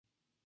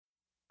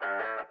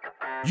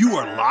You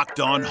are Locked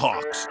On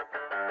Hawks,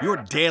 your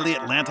daily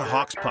Atlanta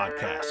Hawks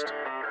podcast.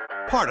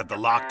 Part of the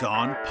Locked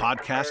On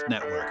Podcast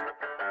Network.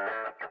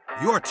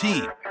 Your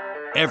team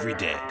every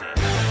day.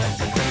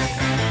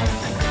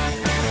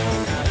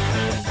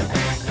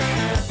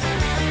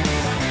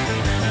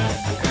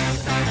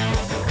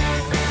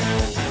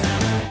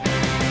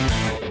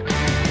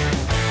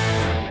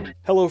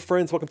 Hello,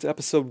 friends. Welcome to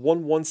episode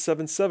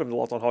 1177 of the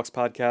Locked On Hawks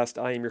podcast.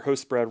 I am your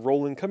host, Brad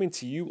Rowland, coming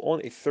to you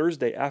on a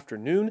Thursday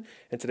afternoon.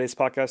 And today's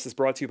podcast is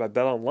brought to you by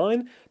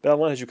BetOnline.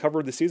 BetOnline has you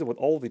covered this season with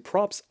all of the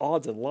props,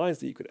 odds, and lines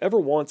that you could ever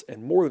want,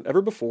 and more than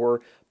ever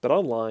before.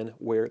 BetOnline,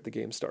 where the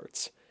game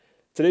starts.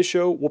 Today's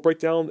show, we'll break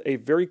down a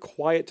very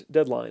quiet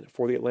deadline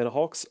for the Atlanta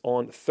Hawks.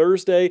 On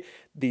Thursday,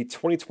 the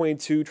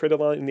 2022 trade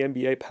deadline in the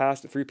NBA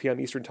passed at 3 p.m.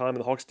 Eastern Time, and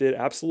the Hawks did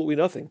absolutely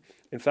nothing.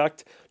 In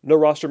fact, no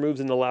roster moves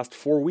in the last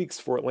 4 weeks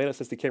for Atlanta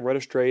since the Cam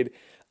Reddish trade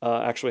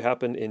actually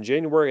happened in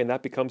January, and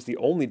that becomes the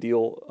only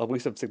deal, at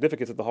least of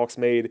significance, that the Hawks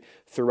made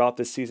throughout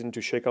this season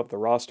to shake up the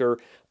roster.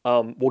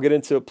 We'll get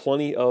into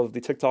plenty of the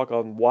TikTok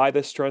on why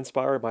this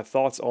transpired, my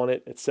thoughts on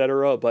it,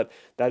 etc., but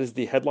that is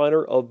the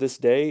headliner of this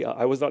day.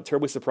 I was not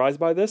terribly surprised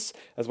by this,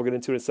 as we'll get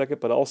into in a second,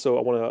 but also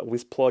I want to at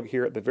least plug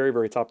here at the very,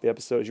 very top of the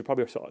episode, as you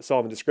probably saw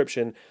in the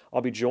description,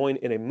 I'll be joined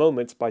in a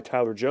moment by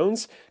Tyler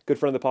Jones, good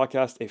friend of the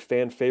podcast, a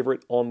fan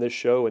favorite on this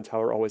show, and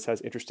Tyler always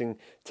has interesting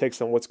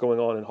takes on what's going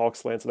on in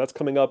Hawks land. So that's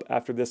coming up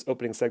after this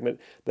opening segment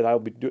that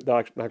I'm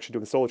actually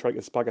doing solo, trying to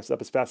get this podcast up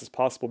as fast as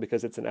possible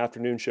because it's an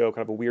afternoon show,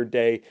 kind of a weird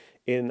day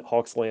in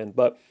Hawks land.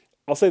 But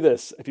I'll say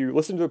this, if you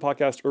listened to the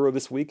podcast earlier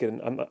this week,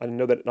 and I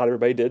know that not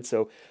everybody did,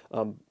 so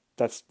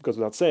that goes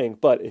without saying,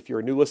 but if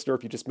you're a new listener,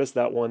 if you just missed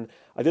that one,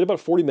 I did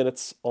about 40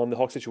 minutes on the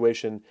Hawks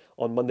situation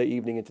on Monday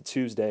evening into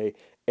Tuesday,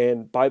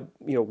 and by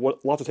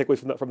lots of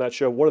takeaways from that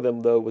show. One of them,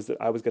 though, was that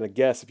I was going to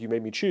guess, if you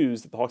made me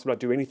choose, that the Hawks would not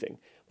do anything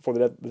before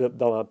the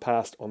deadline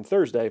passed on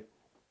Thursday.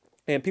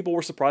 And people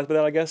were surprised by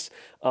that, I guess.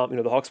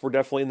 The Hawks were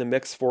definitely in the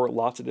mix for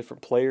lots of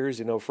different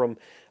players, from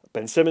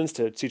Ben Simmons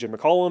to CJ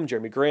McCollum,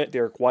 Jeremy Grant,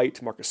 Derek White,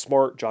 Marcus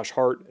Smart, Josh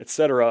Hart,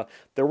 etc.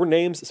 There were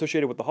names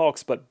associated with the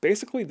Hawks, but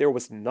basically there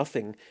was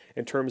nothing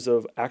in terms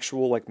of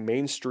actual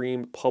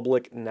mainstream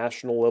public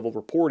national level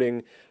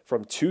reporting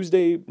from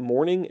Tuesday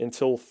morning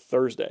until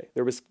Thursday.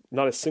 There was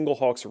not a single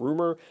Hawks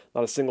rumor,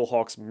 not a single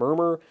Hawks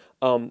murmur.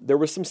 There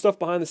was some stuff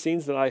behind the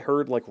scenes that I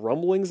heard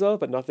rumblings of,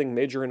 but nothing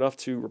major enough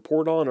to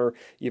report on or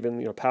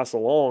even pass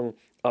along.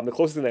 The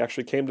closest thing that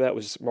actually came to that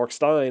was Mark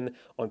Stein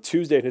on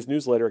Tuesday in his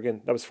newsletter.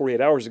 Again, that was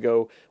 48 hours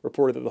ago,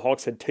 reported that the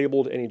Hawks had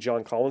tabled any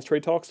John Collins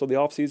trade talks of the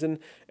offseason,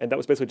 and that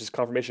was basically just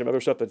confirmation of other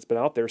stuff that's been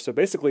out there. So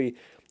basically,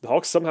 the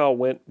Hawks somehow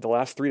went the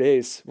last 3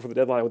 days before the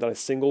deadline without a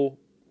single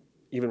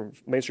even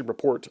mainstream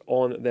report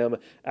on them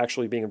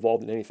actually being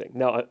involved in anything.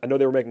 Now, I know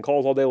they were making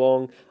calls all day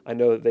long. I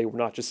know that they were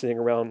not just sitting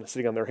on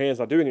their hands,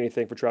 not doing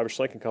anything for Travis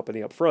Schlenk and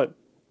company up front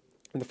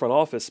in the front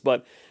office,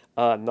 but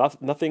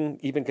nothing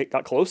even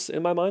got close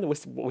in my mind, at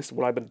least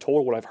what I've been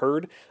told, what I've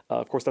heard.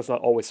 Of course, that's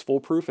not always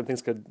foolproof, and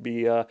things could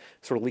be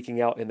sort of leaking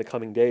out in the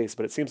coming days,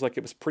 but it seems like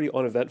it was pretty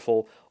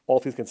uneventful, all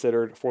things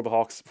considered, for the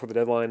Hawks for the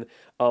deadline.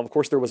 Of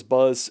course, there was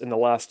buzz in the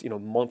last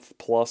month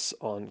plus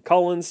on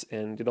Collins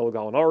and Danilo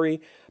Gallinari,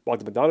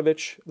 Bogdan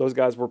Bogdanovic. Those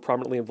guys were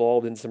prominently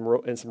involved in some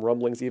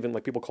rumblings, even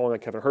people calling on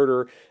Kevin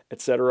Huerter,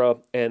 etc.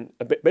 And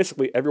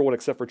basically everyone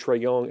except for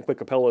Trae Young and Clint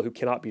Capella, who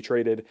cannot be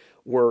traded,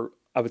 were,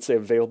 I would say,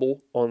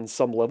 available on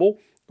some level.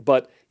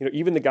 But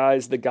even the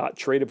guys that got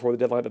traded before the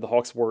deadline that the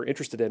Hawks were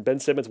interested in, Ben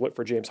Simmons went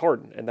for James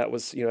Harden, and that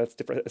was that's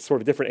different. It's sort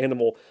of a different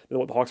animal than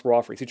what the Hawks were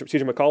offering.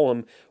 CJ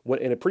McCollum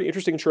went in a pretty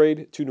interesting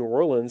trade to New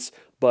Orleans,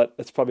 but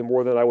that's probably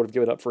more than I would have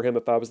given up for him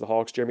if I was the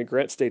Hawks. Jeremy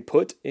Grant stayed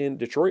put in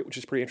Detroit, which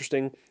is pretty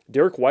interesting.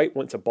 Derek White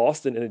went to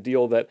Boston in a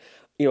deal that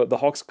the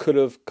Hawks could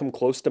have come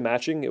close to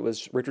matching. It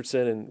was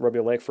Richardson and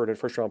Romeo Langford and a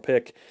first-round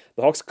pick.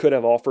 The Hawks could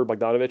have offered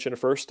Bogdanovic in a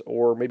first,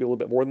 or maybe a little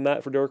bit more than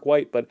that for Derek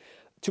White, but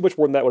too much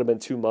more than that would have been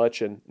too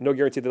much, and no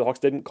guarantee that the Hawks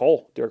didn't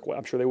call Derek White.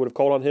 I'm sure they would have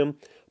called on him,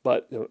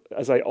 but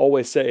as I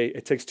always say,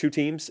 it takes two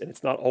teams, and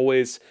it's not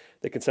always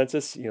the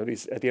consensus.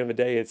 These at the end of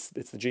the day, it's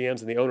the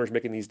GMs and the owners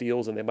making these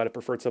deals, and they might have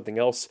preferred something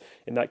else.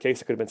 In that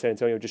case, it could have been San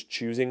Antonio just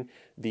choosing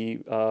the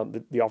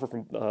offer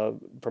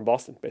from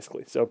Boston,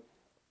 basically. So.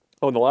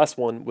 Oh, and the last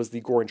one was the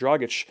Goran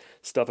Dragic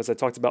stuff, as I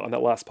talked about on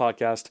that last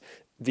podcast.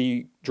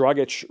 The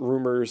Dragic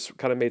rumors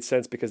kind of made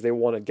sense because they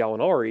wanted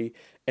Gallinari,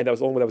 and that was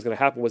the only way that was going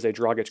to happen was a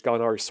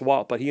Dragic-Gallinari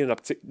swap, but he ended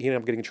up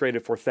getting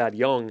traded for Thad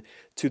Young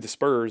to the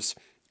Spurs,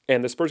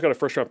 and the Spurs got a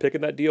first-round pick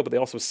in that deal, but they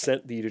also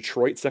sent the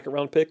Detroit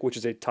second-round pick, which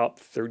is a top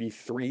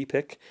 33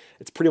 pick.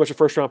 It's pretty much a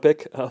first-round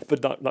pick,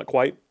 but not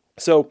quite.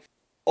 So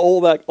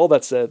all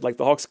that said,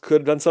 the Hawks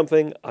could have done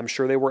something. I'm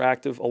sure they were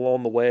active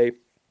along the way.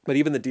 But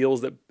even the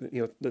deals that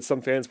that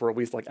some fans were at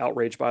least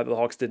outraged by that the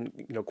Hawks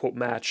didn't quote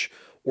match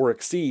or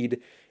exceed,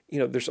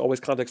 there's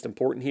always context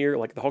important here.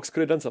 The Hawks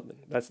could have done something.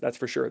 That's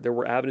for sure. There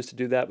were avenues to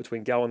do that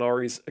between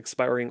Gallinari's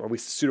expiring or at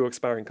least pseudo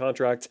expiring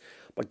contract,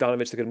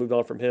 Bogdanovic, they could have moved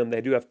on from him.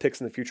 They do have picks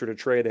in the future to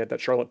trade. They had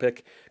that Charlotte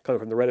pick coming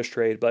from the Reddish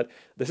trade, but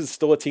this is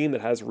still a team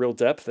that has real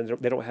depth, and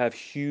they don't have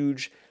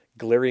huge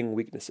glaring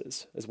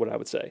weaknesses, is what I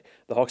would say.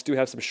 The Hawks do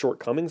have some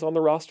shortcomings on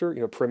the roster.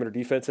 Perimeter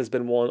defense has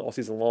been one all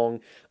season long.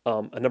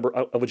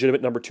 A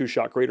legitimate number 2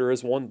 shot creator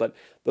is one, but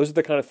those are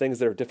the kind of things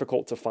that are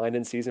difficult to find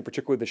in season,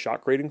 particularly the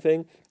shot creating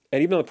thing.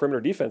 And even on the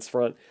perimeter defense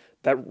front,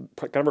 that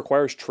kind of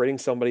requires trading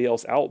somebody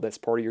else out that's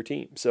part of your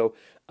team. So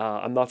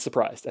I'm not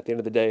surprised at the end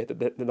of the day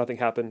that nothing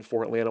happened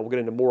for Atlanta. We'll get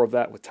into more of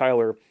that with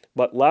Tyler.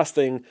 But last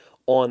thing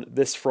on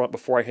this front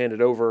before I hand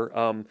it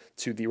over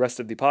to the rest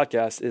of the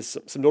podcast is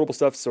some notable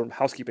stuff, some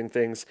housekeeping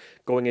things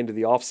going into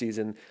the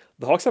offseason.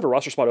 The Hawks have a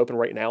roster spot open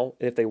right now,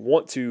 and if they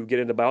want to get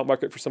into the buyout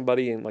market for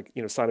somebody and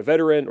sign a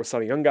veteran or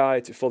sign a young guy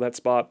to fill that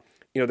spot,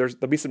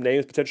 there'll be some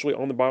names potentially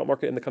on the buyout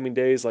market in the coming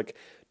days, like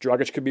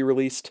Dragic could be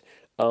released.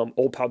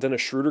 Old pal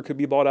Dennis Schroeder could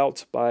be bought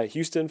out by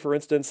Houston, for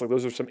instance.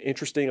 Those are some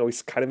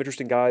always kind of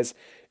interesting guys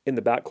in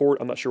the backcourt.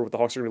 I'm not sure what the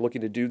Hawks are going to be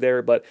looking to do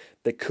there, but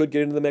they could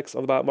get into the mix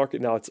on the buyout market.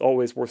 Now, it's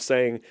always worth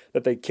saying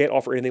that they can't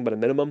offer anything but a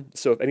minimum.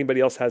 So if anybody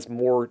else has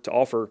more to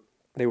offer,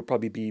 they would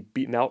probably be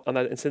beaten out on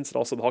that instance. And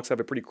also the Hawks have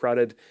a pretty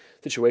crowded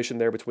situation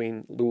there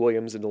between Lou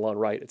Williams and DeLon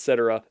Wright,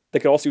 etc. They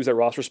could also use that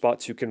roster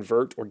spot to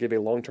convert or give a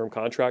long-term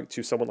contract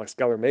to someone like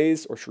Skylar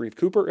Mays or Sharif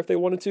Cooper if they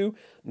wanted to.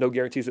 No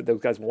guarantees that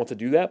those guys want to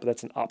do that, but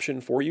that's an option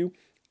for you.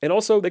 And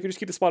also, they could just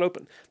keep the spot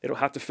open. They don't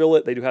have to fill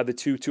it. They do have the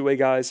two-way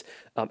guys.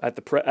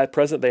 At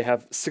present, they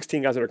have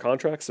 16 guys under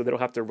contract, so they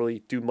don't have to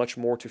really do much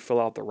more to fill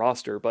out the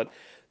roster. But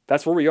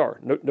that's where we are.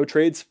 No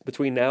trades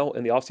between now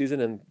and the offseason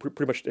and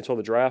pretty much until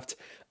the draft.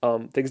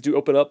 Things do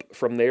open up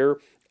from there.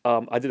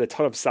 I did a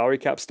ton of salary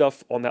cap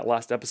stuff on that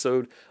last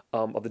episode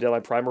of the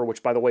Deadline Primer,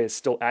 which, by the way, is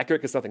still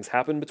accurate because nothing's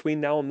happened between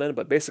now and then.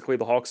 But basically,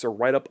 the Hawks are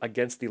right up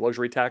against the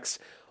luxury tax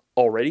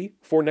already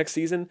for next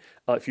season.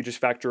 If you just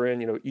factor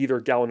in,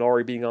 either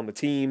Gallinari being on the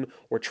team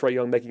or Trae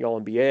Young making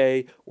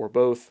All-NBA or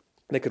both,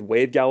 they could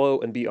waive Gallo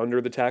and be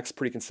under the tax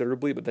pretty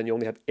considerably, but then you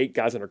only have 8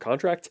 guys under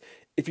contract.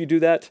 If you do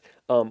that,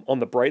 on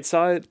the bright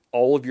side,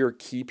 all of your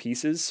key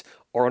pieces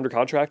are under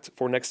contract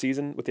for next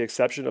season, with the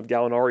exception of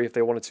Gallinari if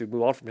they wanted to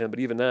move on from him. But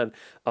even then,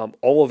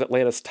 all of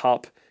Atlanta's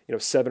top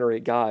 7 or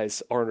 8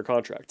 guys are under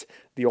contract.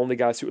 The only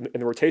guys who in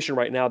the rotation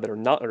right now that are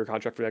not under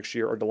contract for next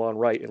year are DeLon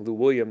Wright and Lou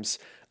Williams.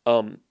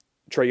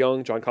 Trae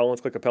Young, John Collins,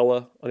 Clint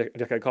Capella,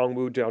 Onyeka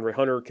Okongwu, DeAndre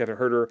Hunter, Kevin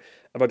Huerter,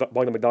 and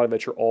Bogdan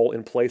Bogdanovic are all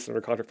in place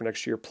under contract for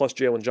next year, plus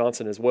Jalen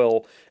Johnson as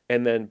well,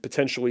 and then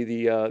potentially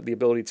the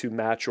ability to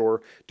match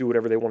or do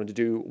whatever they wanted to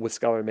do with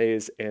Skylar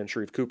Mays and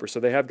Sharif Cooper.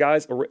 So they have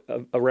guys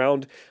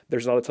around.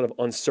 There's not a ton of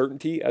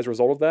uncertainty as a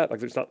result of that.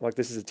 It's not like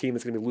this is a team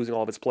that's going to be losing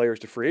all of its players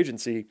to free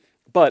agency,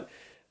 but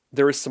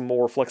there is some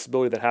more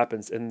flexibility that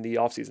happens in the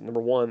offseason. Number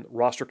one,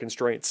 roster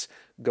constraints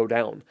go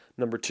down.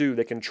 Number two,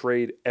 they can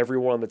trade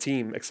everyone on the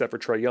team except for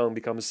Trae Young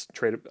becomes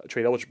trade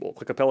eligible.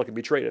 Clint Capella can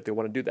be traded if they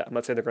want to do that. I'm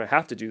not saying they're going to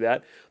have to do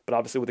that, but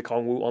obviously with the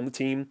Okongwu on the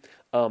team,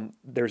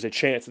 there's a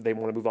chance that they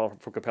want to move on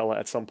from Capella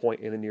at some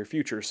point in the near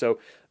future. So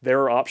there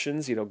are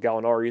options.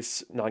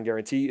 Gallinari's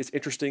non-guarantee is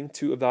interesting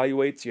to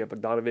evaluate. You have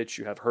Bogdanovic,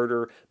 you have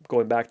Huerter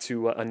going back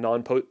to a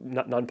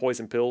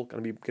non-poison pill,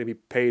 going to be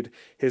paid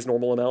his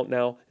normal amount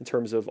now in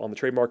terms of on the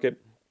trade market.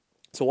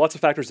 So lots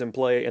of factors in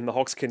play, and the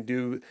Hawks can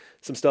do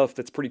some stuff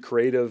that's pretty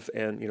creative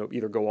and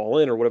either go all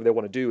in or whatever they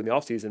want to do in the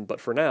offseason.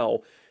 But for now,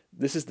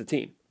 this is the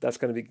team. That's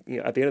going to be,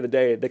 at the end of the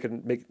day, they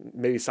could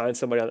maybe sign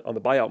somebody on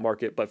the buyout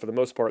market, but for the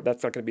most part,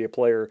 that's not going to be a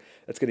player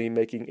that's going to be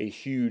making a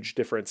huge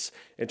difference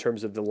in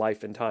terms of the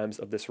life and times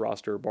of this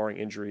roster, barring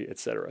injury,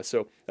 etc.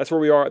 So that's where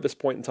we are at this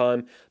point in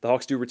time. The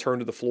Hawks do return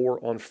to the floor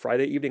on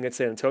Friday evening at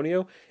San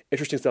Antonio.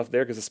 Interesting stuff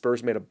there because the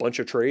Spurs made a bunch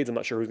of trades. I'm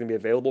not sure who's going to be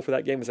available for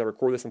that game as I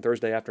record this on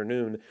Thursday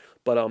afternoon,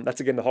 but that's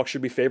again the Hawks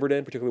should be favored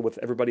in, particularly with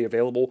everybody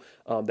available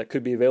that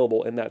could be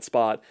available in that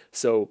spot.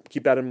 So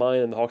keep that in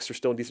mind, and the Hawks are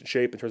still in decent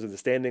shape in terms of the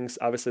standings.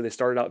 Obviously, they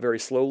started out very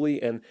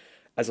slowly, and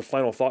as a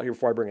final thought here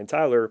before I bring in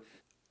Tyler,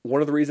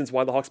 one of the reasons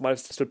why the Hawks might have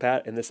stood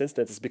pat in this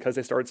instance is because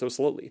they started so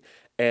slowly.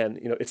 And,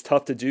 it's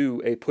tough to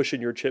do a push in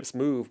your chips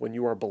move when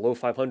you are below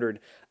 500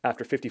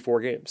 after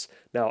 54 games.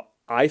 Now,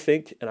 I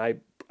think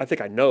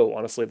I know,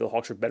 honestly, the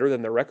Hawks are better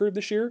than their record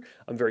this year.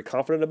 I'm very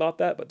confident about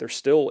that, but they're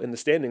still in the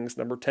standings,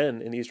 number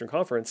 10 in the Eastern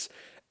Conference,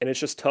 and it's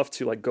just tough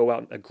to go out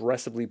and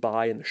aggressively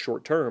buy in the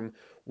short term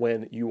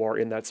when you are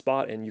in that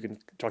spot, and you can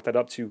chalk that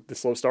up to the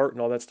slow start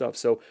and all that stuff.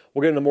 So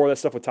we'll get into more of that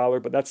stuff with Tyler,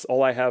 but that's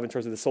all I have in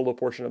terms of the solo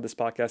portion of this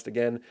podcast.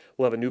 Again,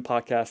 we'll have a new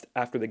podcast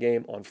after the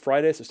game on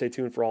Friday, so stay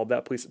tuned for all of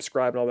that. Please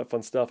subscribe and all that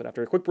fun stuff. And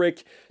after a quick break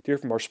to hear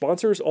from our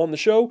sponsors on the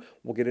show,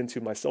 we'll get into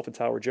myself and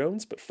Tyler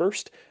Jones. But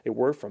first, a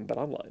word from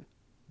BetOnline.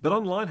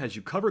 BetOnline has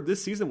you covered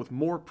this season with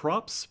more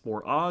props,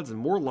 more odds, and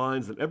more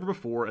lines than ever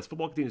before as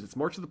football continues its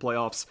march to the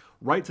playoffs,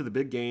 right to the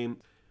big game.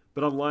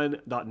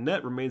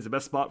 BetOnline.net remains the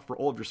best spot for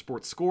all of your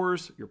sports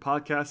scores, your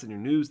podcasts, and your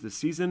news this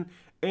season.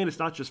 And it's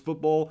not just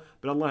football.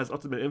 BetOnline has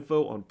ultimate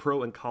info on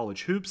pro and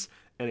college hoops,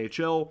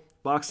 NHL,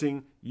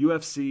 boxing,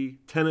 UFC,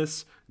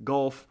 tennis,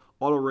 golf,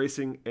 auto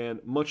racing, and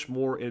much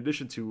more, in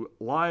addition to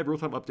live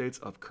real-time updates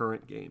of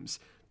current games.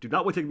 Do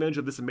not wait to take advantage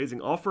of this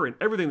amazing offer and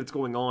everything that's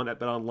going on at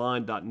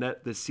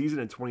BetOnline.net this season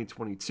in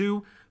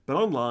 2022.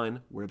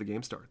 BetOnline, where the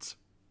game starts.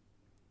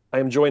 I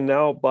am joined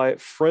now by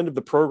friend of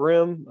the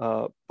program,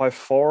 by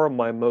far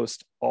my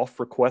most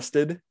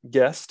off-requested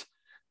guest.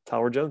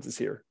 Tyler Jones is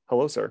here.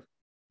 Hello, sir.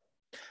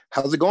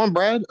 How's it going,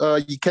 Brad?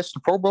 You catch the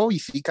Pro Bowl? You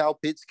see Kyle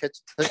Pitts catch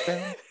the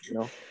touchdown? You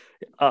know,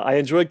 I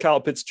enjoyed Kyle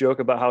Pitts' joke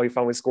about how he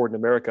finally scored in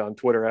America on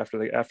Twitter after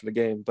the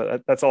game,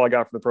 but that's all I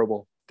got from the Pro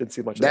Bowl. Didn't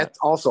see much of that. That's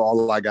also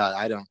all I got.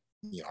 I don't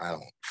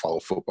follow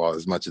football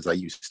as much as I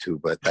used to,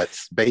 but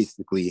that's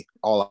basically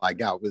all I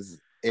got was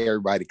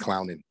everybody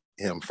clowning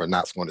him for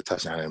not scoring a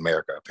touchdown in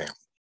America, apparently.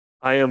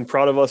 I am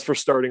proud of us for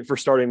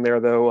starting there,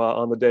 though,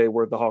 on the day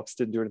where the Hawks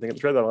didn't do anything at the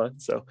trade deadline.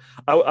 So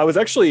I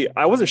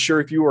wasn't sure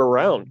if you were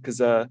around because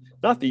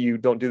not that you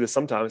don't do this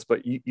sometimes,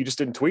 but you just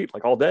didn't tweet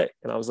like all day.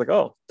 And I was like,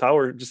 oh,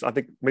 Tyler, I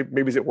think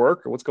maybe he's at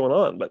work or what's going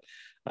on. But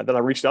then I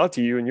reached out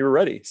to you and you were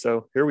ready.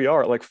 So here we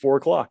are at like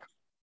 4:00.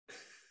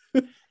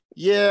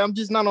 Yeah, I'm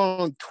just not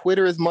on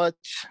Twitter as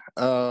much.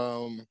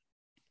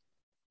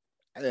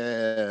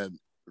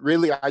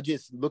 Really, I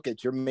just look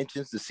at your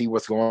mentions to see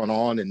what's going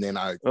on, and then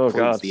I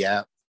close the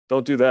app.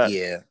 Don't do that.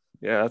 Yeah,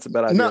 that's a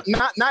bad idea.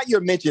 Not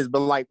your mentions, but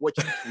like what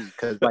you tweet,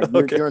 because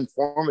like you're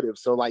informative,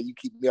 so like you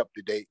keep me up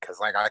to date. Because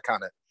like I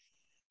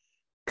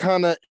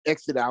kind of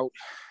exit out,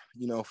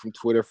 from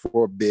Twitter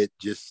for a bit,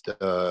 just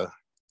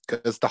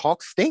because the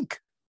Hawks stink.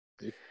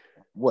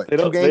 What? They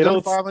don't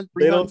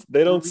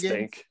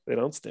stink. They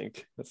don't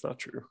stink. That's not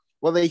true.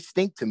 Well, they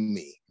stink to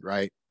me,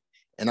 right?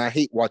 And I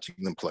hate watching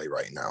them play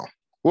right now.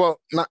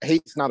 Well,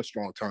 hate's not a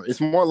strong term. It's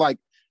more like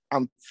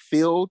I'm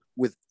filled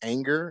with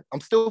anger.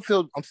 I'm still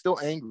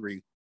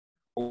angry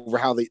over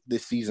how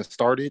this season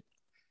started.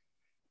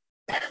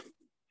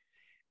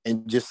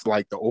 And just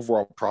like the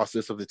overall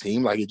process of the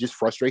team, like it just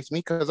frustrates me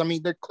because I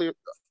mean they're clear,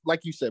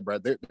 like you said,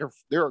 Brad.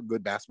 They're a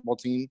good basketball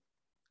team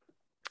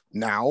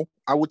now,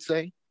 I would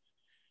say,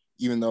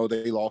 even though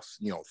they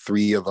lost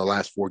 3 of the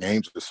last 4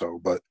 games or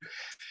so. But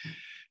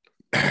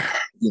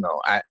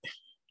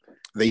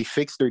they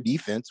fixed their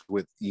defense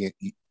with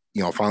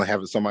finally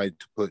having somebody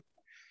to put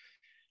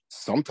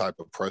some type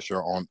of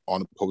pressure on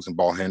opposing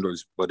ball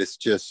handlers, but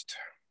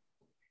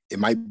it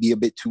might be a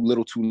bit too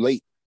little too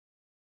late.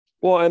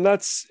 Well, and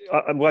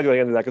I'm glad you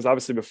ended that because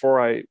obviously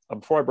before I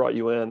brought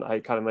you in, I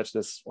kind of mentioned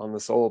this on the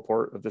solo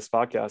part of this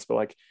podcast, but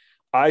like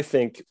I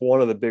think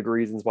one of the big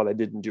reasons why they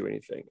didn't do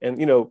anything, and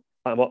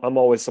I'm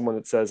always someone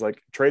that says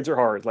like trades are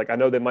hard. Like I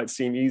know they might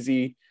seem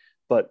easy,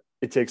 but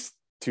it takes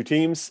 2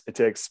 teams, it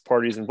takes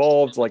parties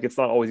involved. Like it's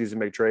not always easy to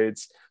make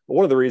trades. But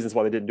one of the reasons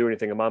why they didn't do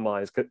anything in my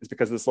mind is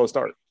because of the slow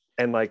start.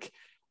 And like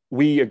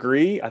we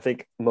agree, I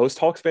think most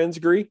Hawks fans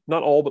agree,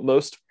 not all, but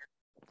most,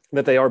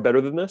 that they are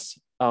better than this.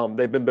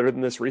 They've been better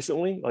than this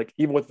recently. Like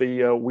even with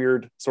the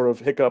weird sort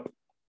of hiccup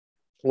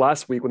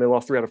last week when they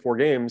lost 3 out of 4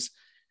 games,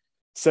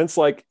 since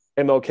like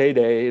MLK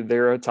Day,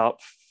 they're a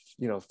top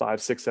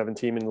 5, 6, 7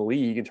 team in the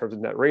league in terms of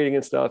net rating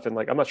and stuff. And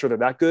like, I'm not sure they're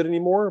that good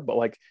anymore, but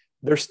like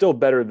they're still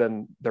better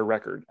than their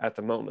record at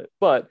the moment.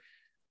 But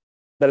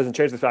that doesn't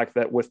change the fact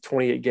that with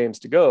 28 games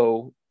to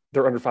go,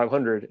 they're under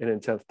 500 and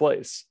in 10th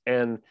place.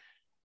 And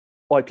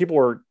like people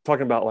were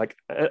talking about like,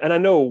 and I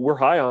know we're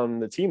high on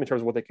the team in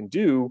terms of what they can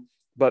do,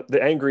 but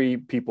the angry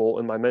people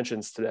in my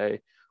mentions today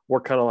were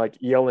kind of like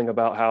yelling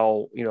about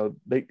how,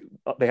 they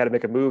had to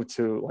make a move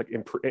to like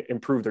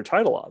improve their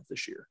title odds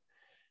this year.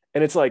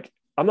 And it's like,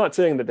 I'm not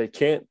saying that they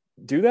can't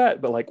do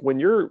that, but like when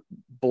you're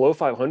below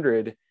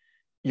 500,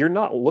 you're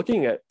not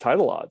looking at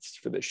title odds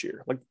for this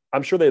year. Like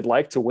I'm sure they'd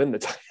like to win the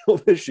title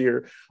this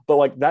year, but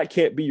like that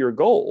can't be your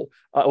goal,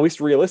 at least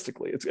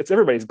realistically. It's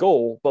everybody's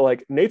goal, but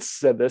like Nate's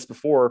said this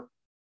before,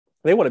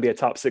 they want to be a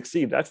top 6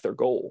 seed. That's their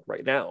goal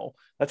right now.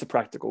 That's a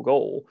practical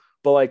goal,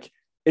 but like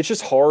it's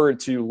just hard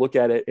to look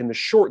at it in the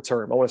short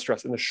term. I want to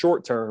stress in the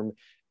short term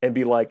and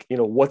be like,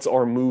 what's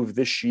our move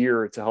this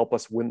year to help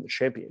us win the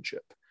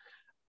championship?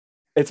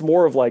 It's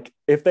more of like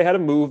if they had a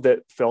move that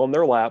fell in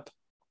their lap,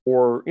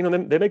 or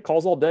they made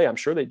calls all day. I'm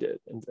sure they did,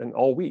 and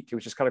all week it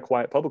was just kind of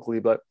quiet publicly.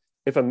 But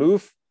if a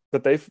move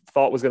that they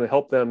thought was going to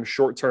help them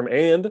short term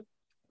and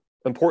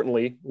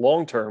importantly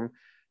long term,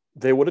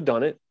 they would have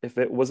done it if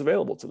it was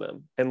available to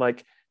them. And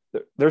like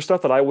there's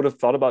stuff that I would have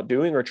thought about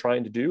doing or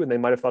trying to do, and they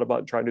might have thought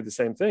about trying to do the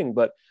same thing.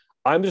 But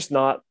I'm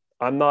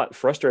not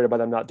frustrated by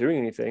them not doing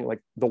anything.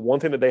 Like the one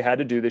thing that they had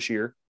to do this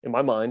year, in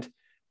my mind,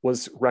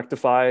 was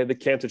rectify the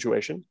Cam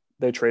situation.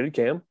 They traded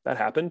Cam. That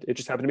happened. It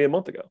just happened to me a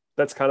month ago.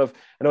 That's kind of,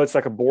 I know it's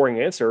like a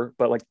boring answer,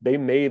 but like they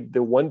made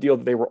the one deal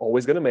that they were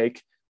always going to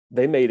make.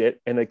 They made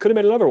it, and they could have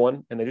made another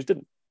one, and they just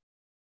didn't.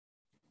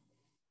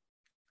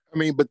 I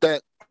mean, but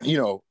that,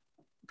 a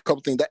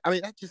couple things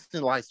that just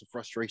lies the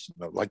frustration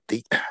of like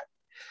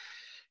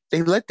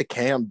they let the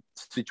Cam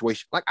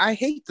situation, like I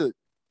hate to,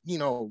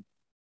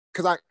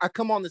 because I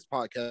come on this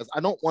podcast.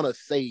 I don't want to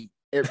say,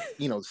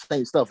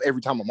 same stuff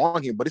every time I'm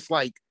on here, but it's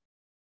like,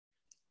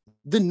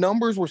 the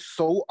numbers were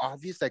so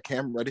obvious that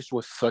Cam Reddish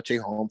was such a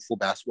harmful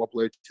basketball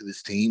player to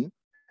this team,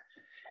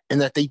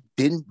 and that they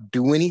didn't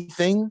do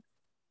anything.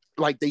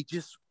 Like they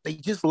just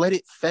let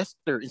it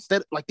fester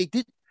instead. Like they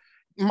did.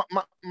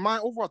 My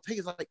overall take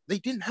is like they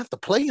didn't have to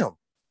play him.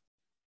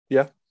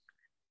 Yeah,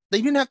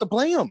 they didn't have to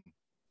play him,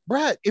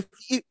 Brad. If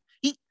he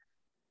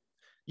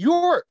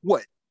Your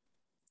what?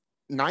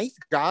 Ninth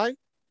guy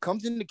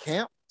comes into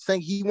camp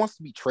saying he wants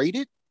to be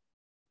traded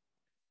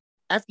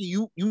after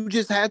you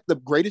just had the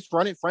greatest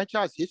run in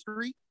franchise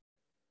history,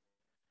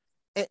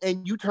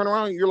 and you turn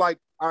around and you're like,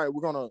 all right,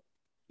 we're gonna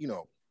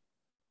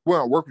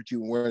work with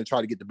you and we're gonna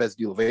try to get the best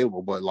deal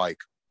available, but like,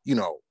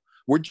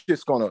 we're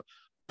just gonna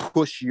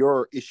push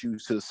your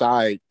issues to the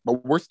side,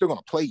 but we're still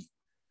gonna play you.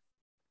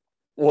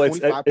 Well,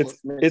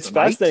 it's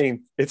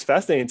fascinating. It's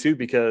fascinating too,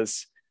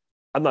 because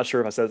I'm not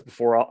sure if I said it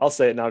before. I'll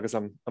say it now because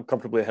I'm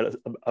comfortably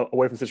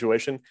away from the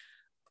situation.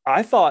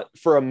 I thought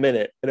for a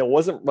minute, and it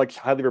wasn't like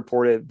highly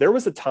reported, there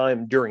was a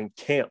time during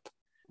camp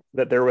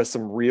that there was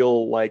some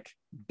real like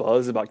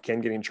buzz about Cam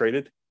getting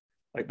traded,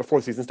 like before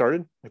the season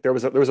started. Like there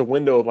was a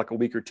window of like a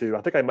week or two.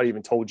 I think I might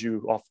even told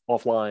you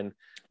offline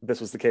this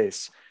was the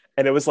case,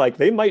 and it was like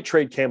they might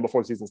trade Cam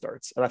before the season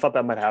starts, and I thought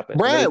that might happen.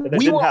 Brad,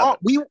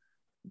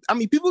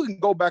 people can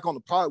go back on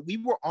the pod. We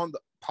were on the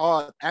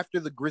pod after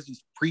the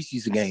Grizzlies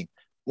preseason game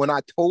when I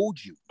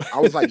told you, I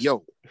was like,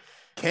 yo,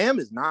 Cam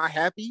is not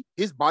happy.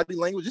 His body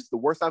language is the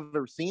worst I've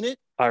ever seen it.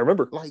 I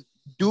remember. Like,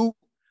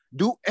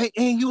 and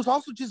he was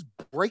also just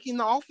breaking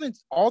the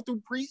offense all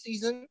through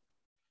preseason.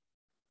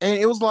 And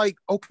it was like,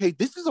 okay,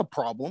 this is a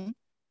problem.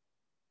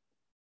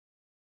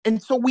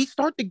 And so we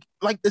start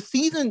the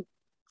season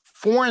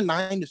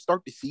 4-9 to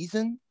start the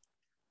season.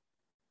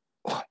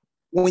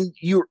 When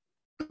you're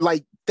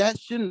like, that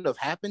shouldn't have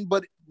happened.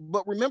 But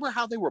remember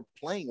how they were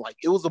playing. Like,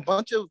 it was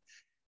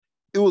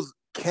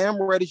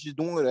Cam Reddish is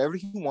doing whatever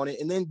he wanted,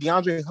 and then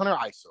DeAndre Hunter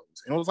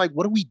ISOs. And it was like,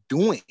 what are we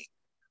doing?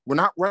 We're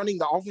not running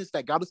the offense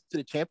that got us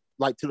to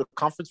to the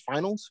conference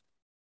finals.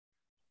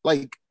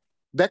 Like,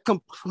 that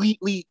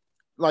completely,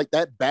 like,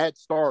 that bad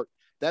start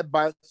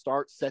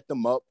set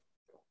them up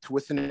to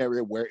a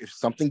scenario where if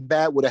something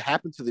bad would have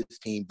happened to this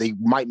team, they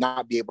might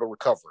not be able to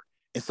recover.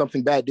 And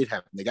something bad did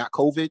happen. They got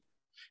COVID.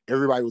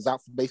 Everybody was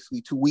out for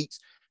basically 2 weeks.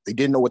 They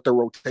didn't know what their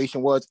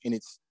rotation was. And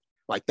it's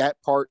like that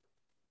part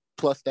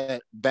plus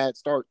that bad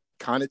start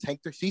kind of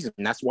tanked their season.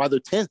 And that's why they're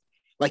 10th.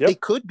 Like, They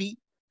could be,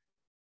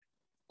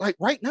 like,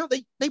 right now,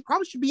 they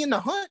probably should be in the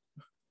hunt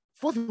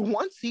for the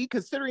 1 seed,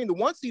 considering the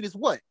 1 seed is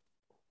what?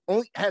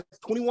 Only has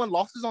 21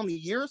 losses on the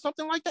year or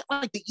something like that.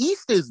 Like, the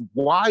East is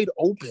wide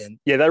open.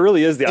 Yeah, that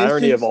really is the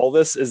irony of all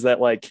this, is that,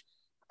 like,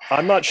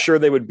 I'm not sure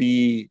they would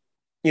be,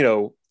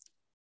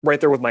 right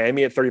there with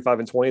Miami at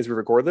 35-20 as we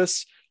record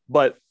this,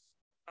 but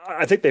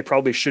I think they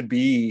probably should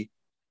be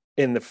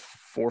in the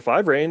 4 or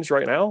 5 range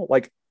right now,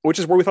 like, which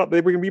is where we thought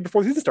they were going to be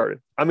before the season started.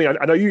 I mean,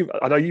 I know you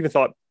even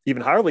thought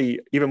even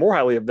more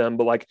highly of them,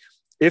 but like,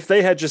 if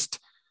they had just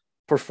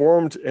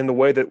performed in the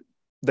way that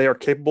they are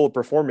capable of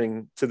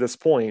performing to this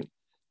point,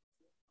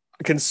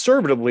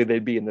 conservatively,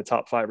 they'd be in the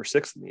top 5 or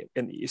 6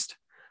 in the East,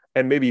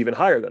 and maybe even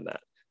higher than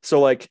that. So,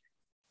 like,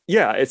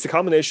 yeah, it's a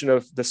combination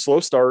of the slow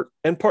start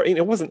and part.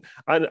 It wasn't.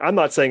 I'm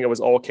not saying it was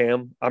all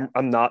Cam.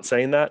 I'm not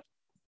saying that,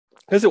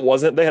 because it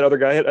wasn't. They had other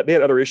guys. They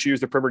had other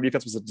issues. The perimeter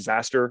defense was a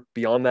disaster.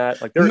 Beyond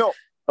that, like,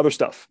 other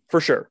stuff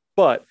for sure,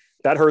 but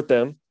that hurt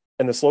them,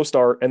 and the slow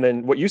start. And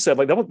then what you said,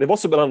 like, they've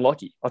also been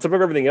unlucky on top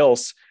of everything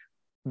else.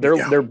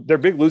 Their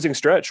big losing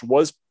stretch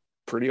was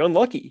pretty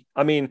unlucky.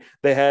 I mean,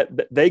 they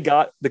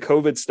got the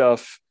COVID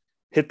stuff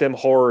hit them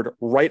hard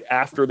right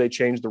after they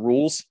changed the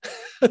rules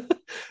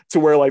to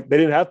where, like, they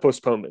didn't have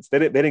postponements. They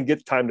didn't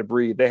get time to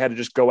breathe. They had to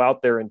just go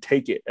out there and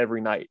take it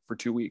every night for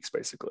 2 weeks,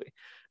 basically.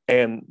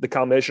 And the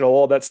combination of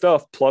all that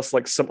stuff, plus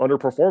like some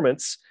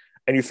underperformance,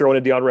 and you throw in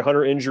a DeAndre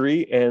Hunter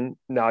injury, and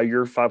now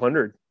you're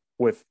 500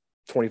 with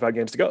 25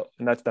 games to go.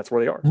 And that's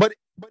where they are. But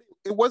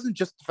it wasn't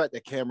just the fact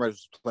that Cam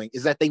Reddish was playing,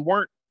 is that they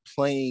weren't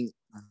playing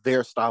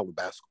their style of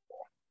basketball.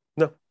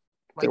 No.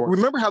 Like,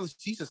 remember how the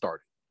season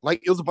started?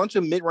 Like, it was a bunch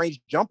of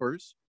mid-range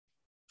jumpers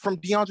from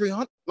DeAndre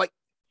Hunter. Like,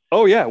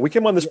 oh yeah, we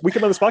came on this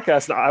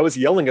podcast, and I was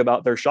yelling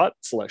about their shot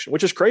selection,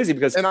 which is crazy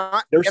because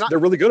they're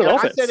really good at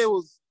offense. I said it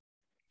was,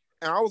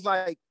 and I was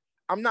like,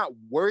 I'm not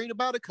worried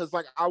about it, because,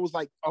 like, I was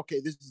like,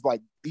 okay, this is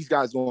like these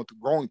guys going through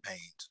growing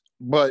pains,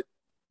 but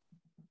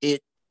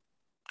it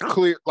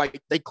clear, like,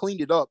 they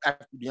cleaned it up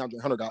after DeAndre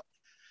Hunter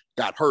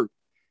got hurt.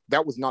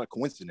 That was not a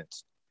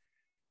coincidence.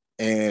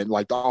 And,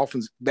 like, the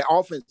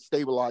offense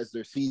stabilized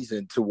their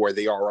season to where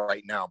they are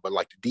right now. But,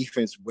 like, the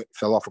defense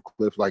fell off a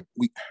cliff. Like,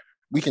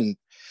 we can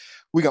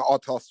all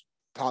toss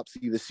top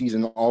seed this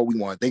season all we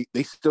want.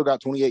 They still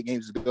got 28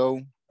 games to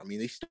go. I mean,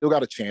 they still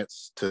got a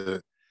chance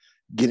to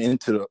get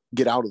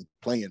out of the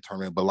play-in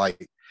tournament. But,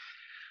 like,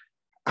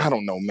 I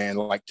don't know, man.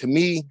 Like, to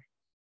me,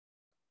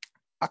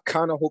 I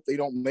kind of hope they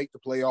don't make the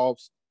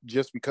playoffs,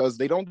 just because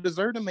they don't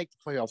deserve to make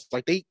the playoffs.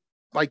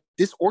 Like,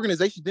 this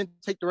organization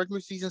didn't take the regular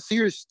season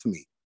serious to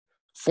me.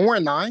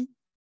 4-9,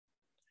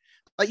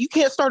 like, you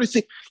can't start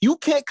you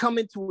can't come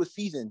into a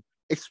season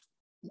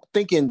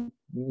thinking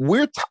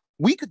we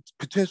could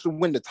potentially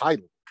win the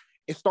title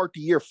and start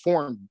the year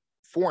 4-9.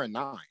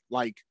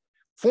 Like,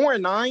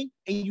 4-9,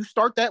 and you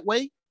start that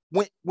way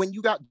when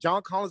you got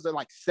John Collins at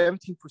like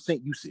 17%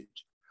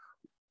 usage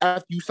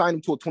after you sign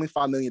him to a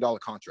 $25 million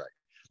contract,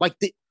 like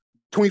the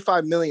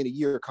 $25 million a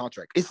year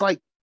contract. It's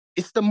like,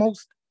 it's the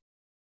most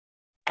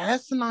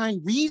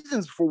asinine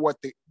reasons for what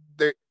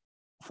they're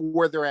for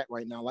where they're at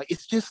right now. Like,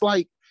 it's just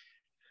like,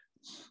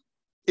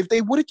 if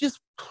they would have just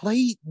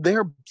played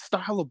their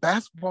style of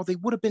basketball, they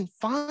would have been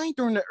fine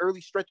during the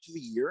early stretch of the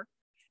year.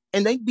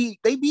 And they'd be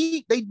in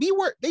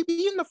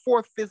the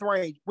 4th, 5th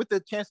range with the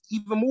chance to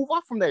even move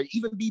up from there,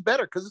 even be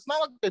better. Because it's not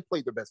like they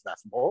played their best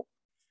basketball.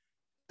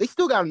 They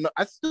still got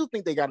I still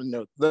think they got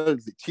another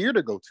tier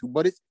to go to,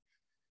 but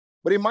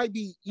it might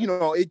be,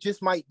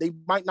 they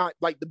might not,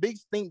 like, the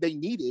biggest thing they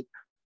needed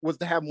was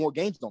to have more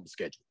games on the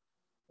schedule.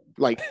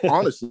 Like,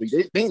 honestly,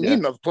 they didn't need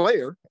another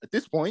player at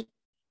this point.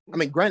 I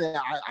mean, granted,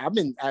 I've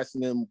been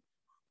asking them,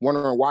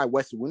 wondering why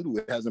Wes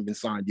Iwundu hasn't been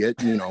signed yet.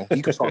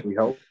 He could probably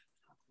help.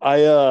 I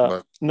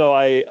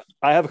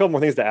have a couple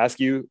more things to ask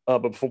you,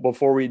 but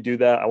before we do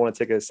that, I want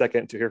to take a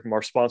second to hear from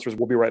our sponsors.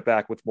 We'll be right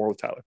back with more with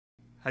Tyler.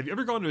 Have you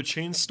ever gone to a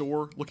chain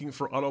store looking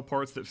for auto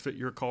parts that fit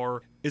your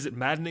car? Is it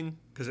maddening?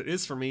 Because it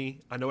is for me.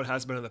 I know it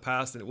has been in the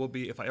past, and it will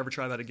be if I ever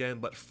try that again.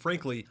 But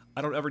frankly,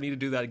 I don't ever need to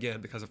do that again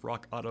because of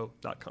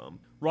RockAuto.com.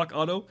 Rock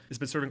Auto has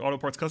been serving auto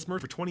parts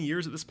customers for 20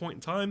 years at this point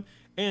in time,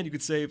 and you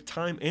could save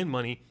time and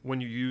money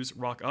when you use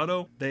Rock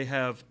Auto. They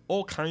have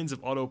all kinds of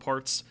auto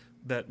parts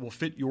that will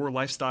fit your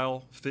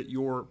lifestyle, fit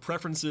your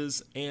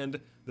preferences, and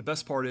the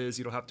best part is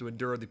you don't have to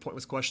endure the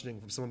pointless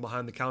questioning from someone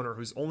behind the counter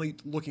who's only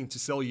looking to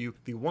sell you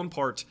the one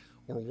part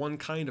or one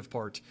kind of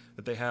part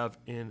that they have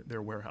in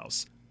their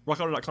warehouse.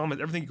 RockAuto.com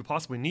has everything you could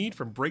possibly need,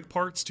 from brake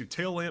parts to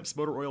tail lamps,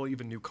 motor oil,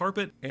 even new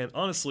carpet. And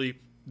honestly,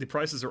 the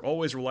prices are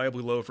always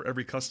reliably low for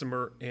every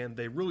customer, and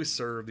they really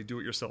serve the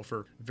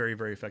do-it-yourselfer very,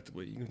 very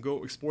effectively. You can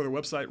go explore their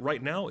website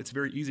right now. It's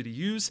very easy to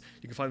use.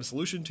 You can find a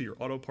solution to your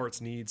auto parts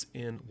needs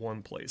in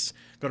one place.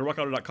 Go to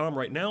rockauto.com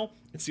right now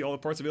and see all the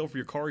parts available for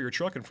your car or your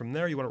truck, and from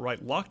there you want to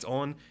write Locked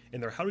On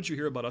in their How Did You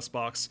Hear About Us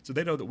box so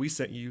they know that we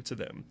sent you to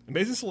them.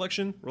 Amazing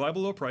selection,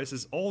 reliable low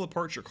prices, all the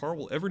parts your car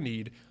will ever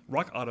need.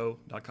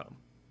 rockauto.com.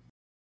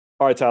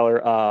 All right,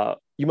 Tyler,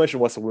 you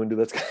mentioned Wes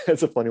Iwundu.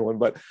 That's a funny one,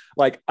 but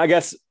I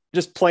guess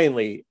just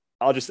plainly,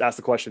 I'll just ask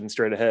the question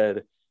straight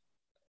ahead.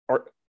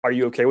 Are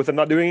you okay with them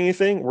not doing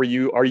anything? Are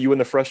you in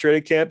the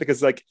frustrated camp?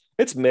 Because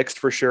it's mixed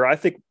for sure. I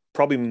think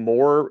probably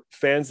more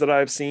fans that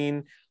I've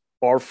seen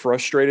are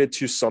frustrated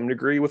to some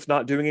degree with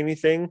not doing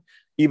anything,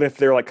 even if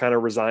they're kind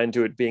of resigned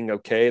to it being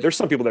okay. There's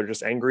some people that are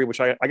just angry, which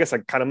I guess I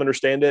kind of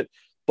understand it.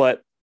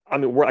 But I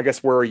mean, where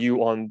are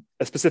you on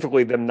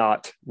specifically them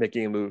not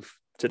making a move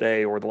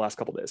today or the last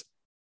couple of days?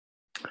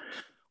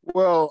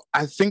 Well,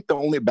 I think the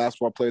only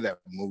basketball player that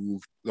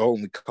moved, the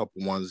only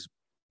couple ones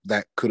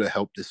that could have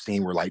helped this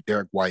team were like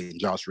Derek White and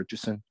Josh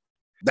Richardson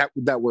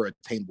that were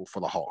attainable for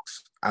the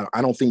Hawks.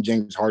 I don't think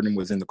James Harden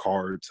was in the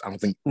cards. I don't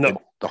think the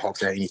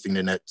Hawks had anything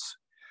the Nets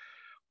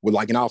would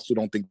like. And I also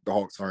don't think the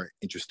Hawks aren't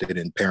interested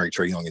in pairing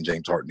Trae Young and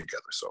James Harden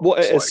together. So, well,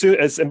 as soon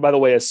as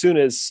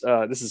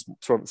this is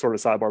sort of a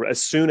sidebar, but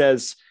as soon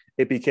as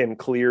it became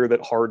clear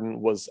that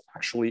Harden was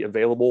actually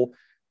available,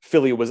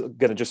 Philly was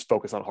going to just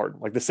focus on Harden.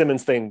 Like, the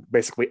Simmons thing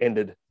basically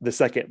ended the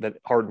second that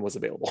Harden was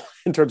available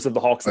in terms of the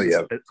Hawks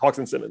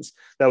and Simmons.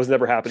 That was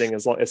never happening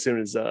as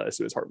soon as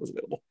Harden was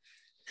available.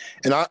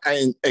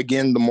 And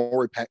again, the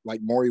Morey pack,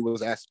 like Morey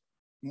was asked,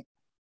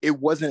 it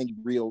wasn't a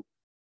real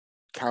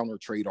counter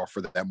trade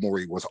offer that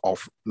Morey was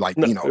off. Like,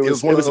 it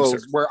was one of those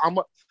absurd. Where I'm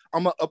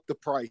gonna up the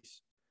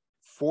price,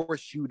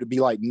 force you to be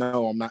like,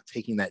 no, I'm not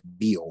taking that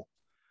deal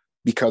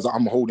because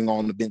I'm holding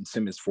on to Ben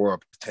Simmons for a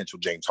potential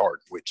James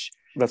Harden, which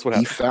that's what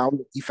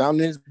happened. He found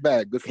in his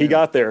bag. Good for him.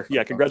 Got there.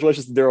 Yeah,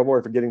 congratulations to Daryl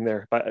Morey for getting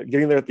there at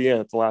the end,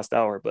 at the last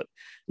hour. But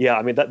yeah,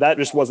 I mean that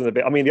just wasn't a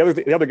big. I mean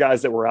the other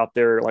guys that were out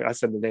there, like I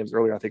said the names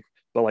earlier, I think,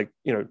 but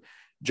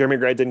Jeremy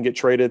Grant didn't get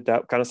traded.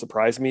 That kind of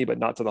surprised me, but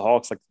not to the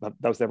Hawks. Like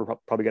that was never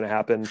probably going to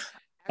happen.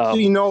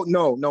 Actually,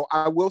 no.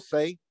 I will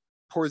say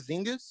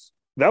Porzingis.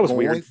 That was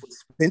weird.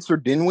 Spencer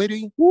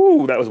Dinwiddie.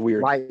 Ooh, that was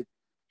weird. Like,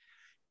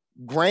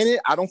 granted,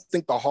 I don't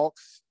think the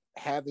Hawks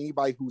have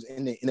anybody who's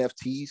in the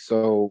NFT,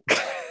 so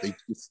they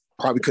just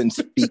probably couldn't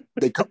speak.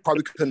 They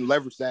probably couldn't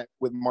leverage that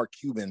with Mark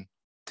Cuban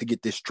to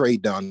get this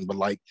trade done.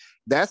 But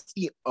that's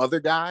the other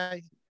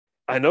guy.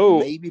 I know,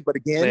 maybe, but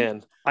again,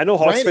 man, I know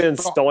Hawks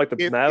fans don't like the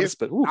Mavs,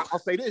 but I'll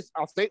say this.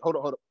 Hold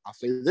on. I'll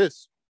say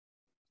this.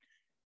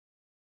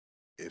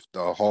 If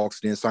the Hawks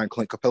didn't sign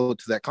Clint Capella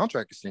to that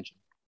contract extension,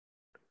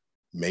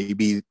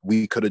 maybe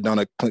we could have done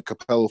a Clint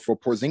Capella for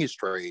Porzingis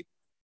trade.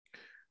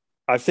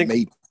 I think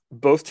maybe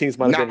both teams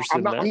might have been interested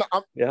in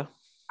that.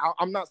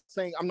 I'm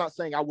not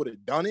saying I would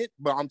have done it,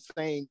 but I'm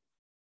saying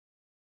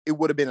it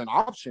would have been an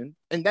option.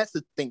 And that's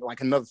the thing,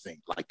 another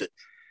thing,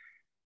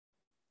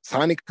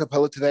 signing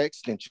Capella to that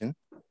extension.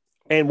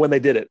 And when they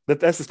did it,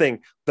 that's the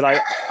thing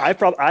that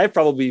I've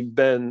probably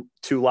been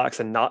too lax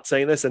in not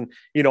saying this. And,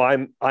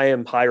 I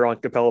am higher on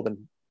Capella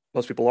than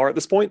most people are at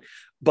this point,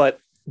 but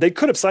they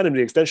could have signed him to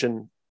the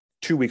extension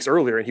 2 weeks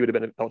earlier and he would have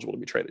been eligible to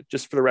be traded,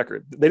 just for the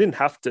record. They didn't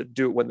have to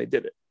do it when they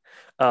did it.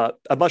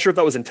 I'm not sure if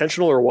that was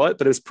intentional or what,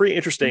 but it's pretty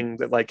interesting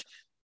that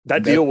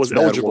that deal was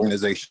eligible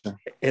organization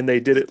and they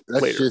did it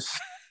later.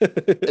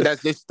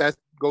 That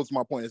goes to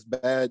my point. It's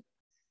bad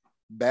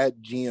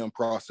GM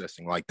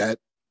processing like that.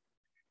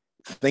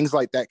 Things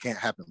like that can't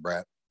happen,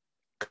 Brad.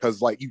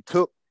 because like you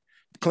took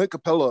Clint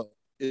Capella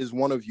is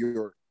one of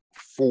your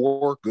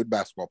 4 good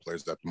basketball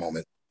players at the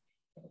moment,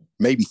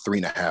 maybe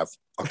 3.5.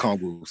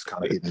 Okongwu's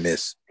kind of hit and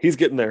miss. He's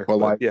getting there, but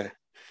like yeah.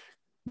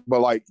 But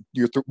like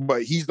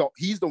but he's the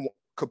one.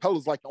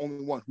 Capella's like the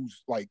only one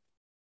who's like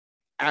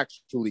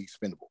actually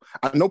expendable.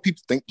 I know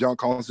people think John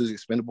Collins is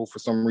expendable for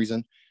some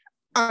reason.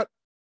 I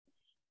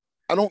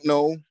don't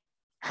know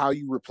how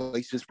you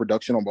replace his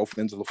production on both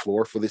ends of the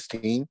floor for this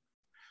team.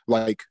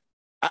 Like,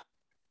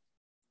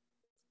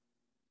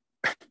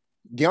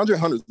 DeAndre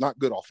Hunter's not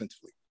good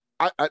offensively.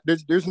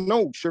 There's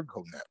no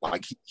sugarcoating that.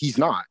 Like, he's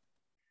not.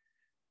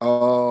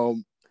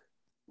 And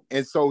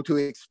so to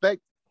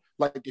expect,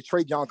 like, to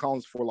trade John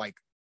Collins for, like,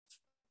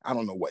 I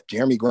don't know what,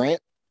 Jeremy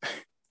Grant?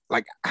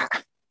 Like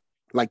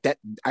that,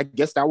 I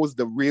guess that was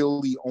the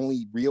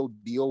only real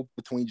deal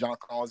between John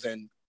Collins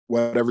and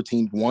whatever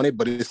team wanted.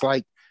 But it's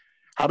like,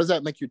 how does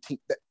that make your team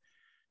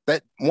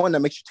that one,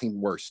 that makes your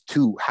team worse?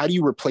 2, how do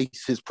you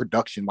replace his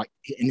production, like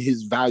in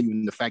his value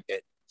and the fact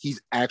that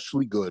he's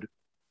actually good?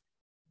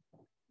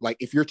 Like,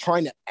 if you're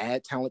trying to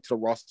add talent to the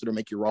roster to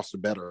make your roster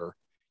better,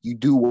 you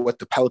do what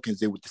the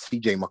Pelicans did with the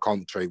CJ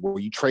McCollum trade, where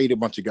you trade a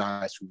bunch of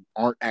guys who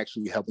aren't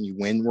actually helping you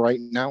win right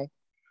now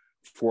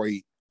for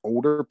a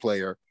older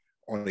player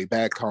on a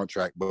bad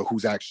contract, but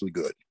who's actually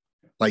good.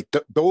 Like,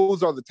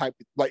 those are the type,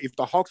 like, if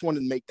the Hawks wanted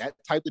to make that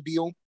type of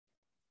deal,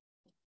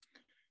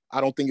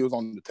 I don't think it was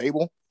on the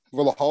table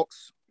for the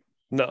Hawks.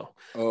 No.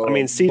 I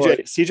mean,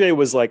 CJ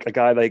was like a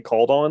guy they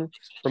called on,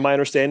 from my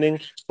understanding.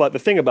 But the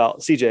thing about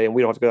CJ, and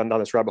we don't have to go down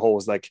this rabbit hole,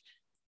 is like,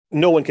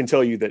 no one can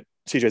tell you that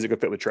CJ is a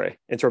good fit with Trey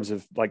in terms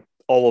of like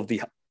all of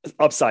the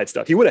upside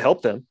stuff. He would have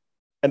helped them.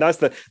 And that's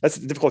the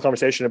difficult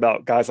conversation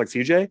about guys like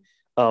CJ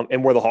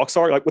and where the Hawks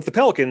are. Like with the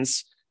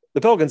Pelicans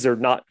are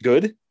not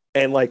good.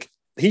 And like,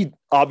 he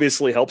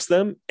obviously helps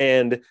them.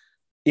 And,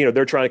 you know,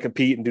 they're trying to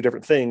compete and do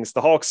different things.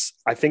 The Hawks,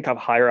 I think, have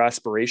higher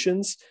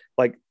aspirations.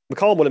 Like,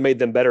 McCollum would have made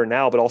them better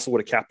now, but also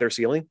would have capped their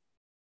ceiling.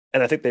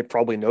 And I think they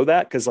probably know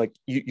that, because like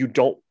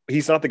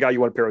he's not the guy you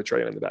want to pair with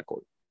Trey in the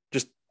backcourt,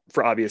 just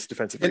for obvious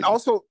defensive reasons. And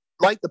also,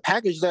 like, the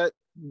package that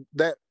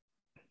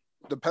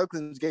the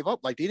Pelicans gave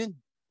up, like, they didn't,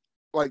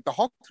 like, the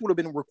Hawks would have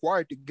been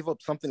required to give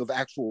up something of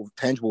actual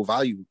tangible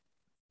value.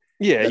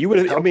 Yeah, you would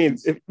have. I mean,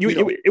 it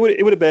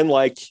would have been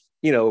like,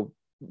 you know,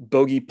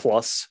 bogey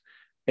plus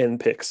and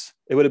picks.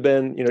 It would have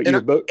been, you know,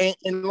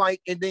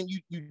 and then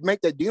you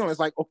make that deal, and it's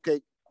like,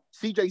 okay,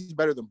 CJ's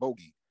better than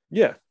Bogey.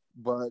 Yeah,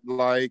 but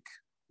like,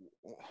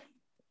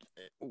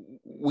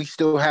 we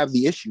still have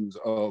the issues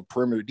of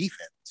perimeter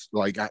defense.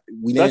 Like,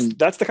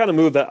 that's the kind of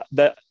move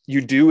that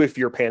you do if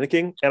you're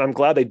panicking, and I'm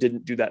glad they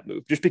didn't do that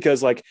move, just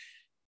because, like,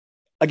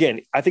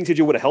 again, I think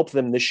CJ would have helped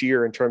them this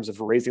year in terms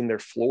of raising their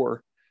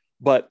floor,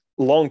 but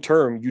long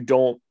term, you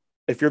don't.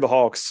 If you're the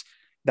Hawks,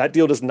 that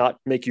deal does not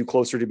make you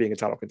closer to being a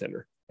title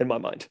contender, in my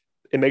mind.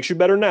 It makes you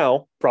better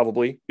now,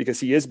 probably, because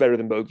he is better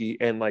than Bogey,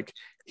 and like,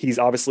 he's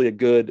obviously a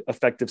good,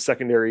 effective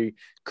secondary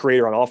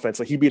creator on offense.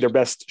 Like, he'd be their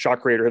best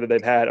shot creator that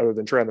they've had other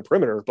than Trey on the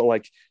perimeter. But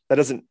like, that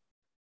doesn't,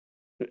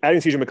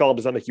 adding CJ McCollum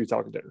does not make you a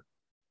title contender.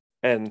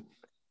 And,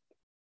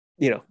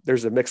 you know,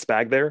 there's a mixed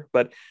bag there,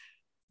 but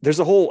there's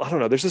this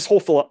whole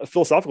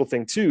philosophical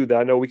thing too, that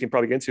I know we can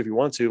probably get into if you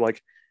want to.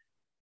 Like,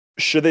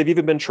 should they've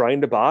even been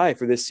trying to buy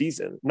for this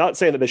season? Not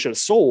saying that they should have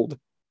sold,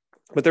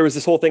 but there was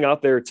this whole thing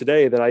out there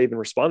today that I even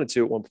responded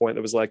to at one point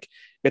that was like,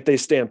 if they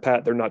stand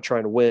pat, they're not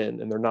trying to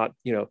win, and they're not,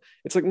 you know,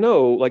 it's like,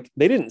 no, like,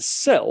 they didn't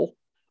sell,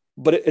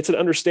 but it's an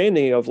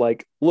understanding of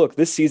like, look,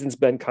 this season's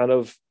been kind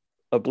of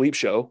a bleep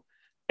show,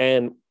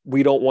 and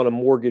we don't want to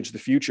mortgage the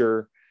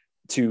future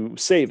to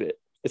save it.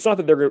 It's not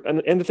that they're going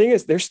to, and the thing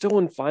is, they're still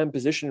in fine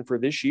position for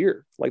this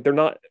year. Like, they're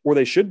not where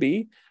they should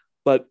be,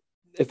 but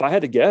if I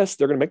had to guess,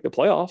 they're going to make the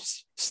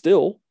playoffs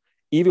still,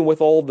 even with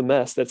all the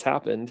mess that's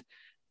happened.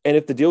 And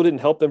if the deal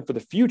didn't help them for the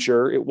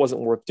future, it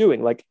wasn't worth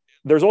doing. Like,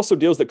 there's also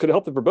deals that could have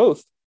helped them for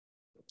both.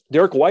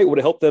 Derek White would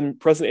have helped them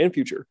present and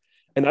future.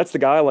 And that's the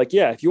guy, like,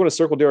 yeah, if you want to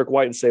circle Derek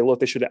White and say, look,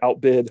 they should have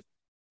outbid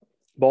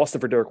Boston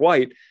for Derek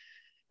White,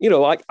 you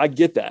know, I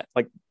get that.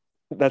 Like,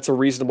 that's a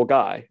reasonable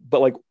guy.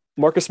 But like,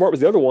 Marcus Smart was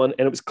the other one.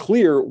 And it was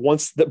clear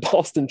once that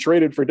Boston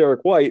traded for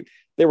Derek White,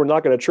 they were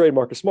not going to trade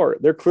Marcus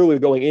Smart. They're clearly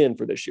going in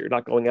for this year,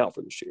 not going out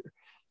for this year.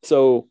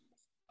 So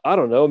I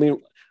don't know. I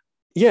mean,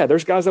 yeah,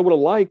 there's guys I would have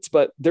liked,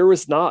 but there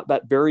was not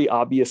that very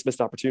obvious missed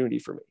opportunity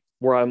for me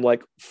where I'm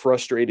like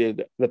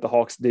frustrated that the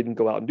Hawks didn't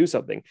go out and do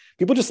something.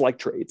 People just like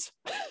trades.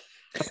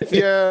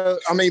 Yeah,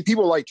 I mean,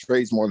 people like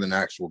trades more than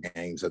actual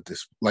games at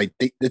this. Like,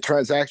 the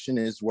transaction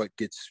is what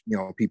gets, you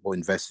know, people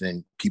invested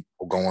in,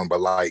 people going.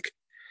 But like,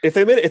 if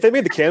they made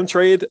the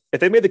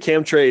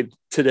Cam trade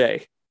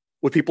today,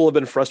 would people have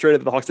been frustrated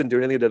that the Hawks didn't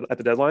do anything at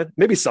the deadline?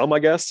 Maybe some, I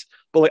guess.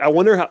 But like, I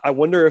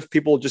wonder if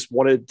people just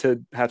wanted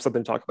to have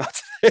something to talk about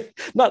today.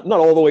 not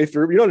all the way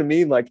through. You know what I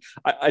mean? Like,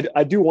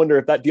 I do wonder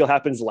if that deal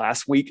happens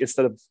last week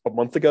instead of a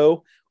month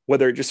ago,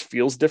 whether it just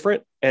feels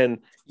different. And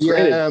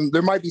yeah,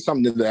 there might be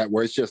something to that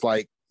where it's just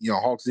like, you know,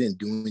 Hawks didn't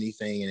do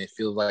anything, and it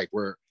feels like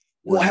we're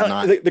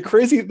not. The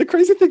crazy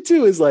thing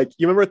too is, like,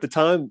 you remember at the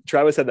time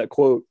Travis had that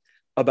quote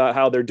about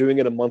how they're doing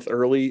it a month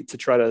early to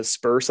try to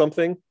spur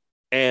something.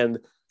 And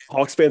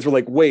Hawks fans were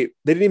like, wait,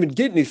 they didn't even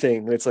get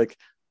anything. And it's like,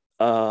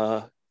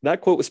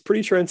 that quote was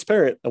pretty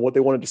transparent on what they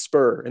wanted to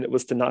spur. And it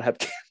was to not have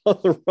Cam on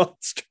the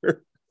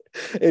roster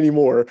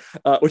anymore,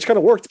 which kind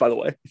of worked, by the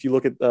way. If you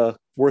look at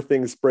where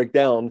things break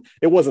down,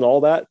 it wasn't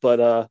all that,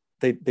 but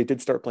they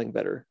did start playing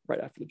better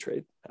right after the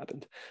trade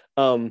happened.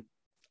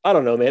 I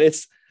don't know, man.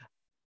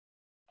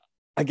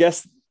 I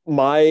guess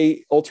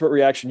my ultimate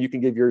reaction, you can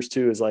give yours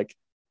too, is like,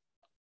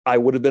 I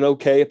would have been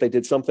okay if they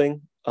did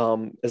something,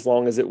 as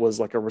long as it was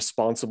like a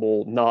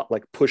responsible, not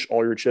like push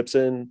all your chips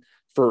in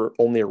for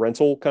only a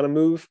rental kind of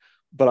move.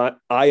 But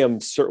I am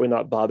certainly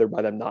not bothered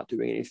by them not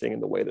doing anything in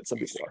the way that some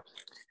people are.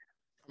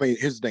 I mean,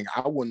 here's the thing.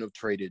 I wouldn't have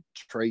traded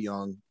Trae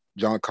Young,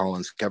 John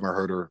Collins, Kevin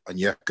Huerter, and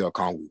Onyeka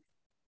Okongwu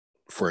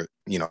for,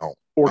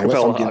 or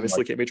Capella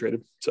obviously can't be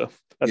traded. So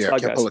that's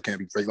Capella can't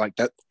be traded like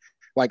that.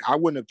 Like, I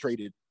wouldn't have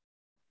traded.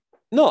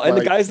 No, and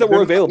the guys that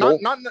were available,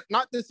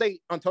 not to say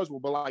untouchable,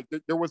 but like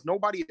there was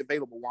nobody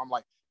available where I'm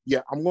like,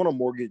 yeah, I'm going to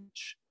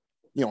mortgage.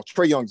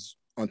 Trae Young's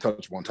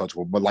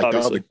untouchable, but like the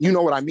other, you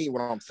know what I mean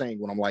when I'm saying,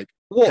 when I'm like,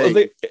 well,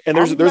 hey,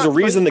 there's a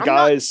reason the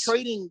guys I'm not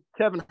trading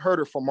Kevin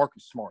Huerter for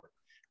Marcus Smart.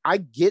 I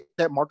get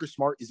that Marcus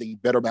Smart is a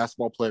better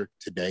basketball player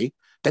today.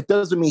 That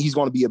doesn't mean he's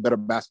going to be a better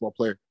basketball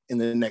player in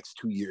the next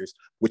 2 years,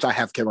 which I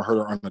have Kevin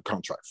Huerter under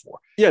contract for.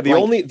 Yeah, the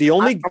only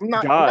guy. I'm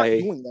not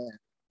doing that.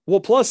 Well,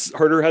 plus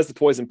Huerter has the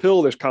poison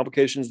pill. There's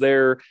complications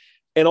there.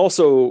 And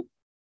also,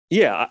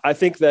 yeah, I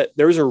think that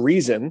there's a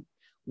reason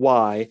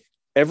why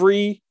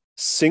every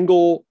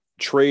single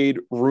trade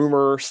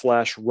rumor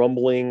 /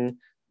 rumbling,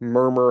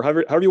 murmur,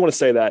 however you want to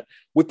say that,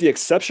 with the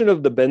exception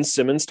of the Ben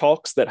Simmons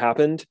talks that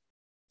happened,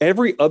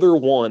 every other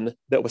one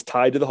that was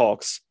tied to the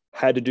Hawks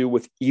had to do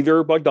with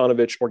either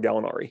Bogdanovich or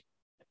Gallinari.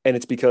 And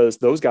it's because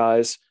those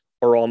guys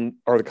are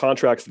the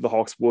contracts that the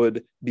Hawks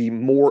would be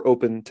more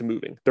open to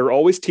moving. There are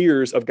always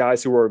tiers of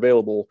guys who are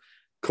available.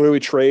 Clearly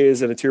Trae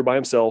is in a tier by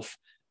himself.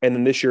 And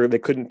then this year they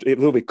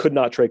literally could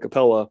not trade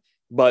Capella.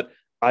 But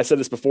I said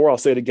this before, I'll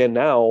say it again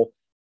now.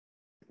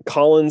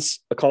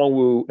 Collins,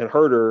 Okongwu, and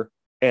Huerter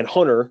and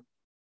Hunter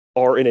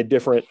are in a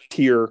different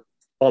tier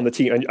on the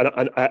team.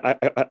 And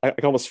I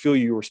can almost feel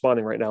you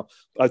responding right now.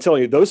 I'm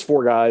telling you, those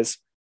four guys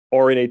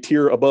are in a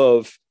tier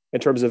above in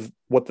terms of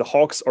what the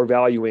Hawks are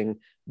valuing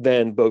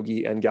than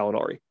Bogey and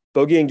Gallinari.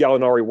 Bogey and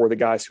Gallinari were the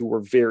guys who were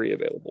very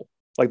available.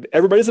 Like,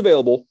 everybody's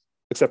available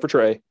except for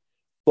Trae,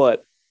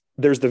 but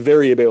there's the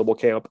very available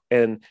camp.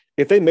 And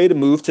if they made a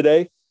move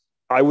today,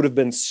 I would have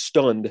been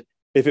stunned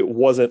if it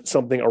wasn't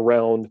something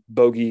around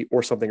Bogey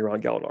or something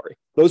around Gallinari.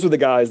 Those were the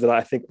guys that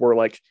I think were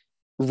like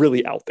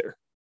really out there.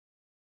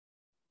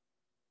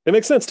 It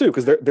makes sense too,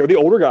 because they're the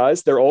older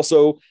guys. They're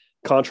also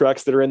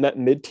contracts that are in that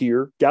mid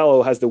tier.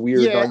 Gallo has the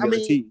weird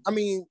non-guarantee. I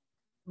mean,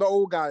 the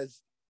old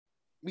guys,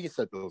 we can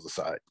set those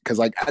aside because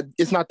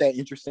it's not that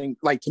interesting.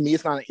 Like, to me,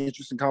 it's not an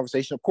interesting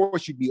conversation. Of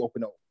course, you'd be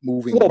open to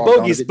moving. Well,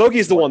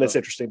 Bogey's the one that's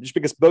interesting, just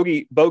because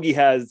Bogey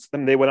has. I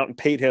mean, they went out and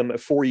paid him a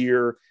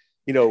 4-year,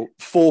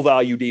 full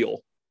value deal,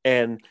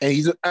 and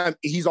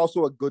he's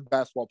also a good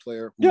basketball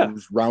player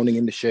who's rounding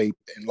into shape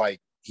and like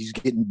he's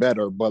getting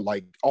better, but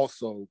like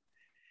also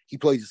he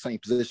plays the same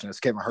position as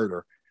Kevin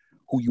Huerter,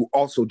 who you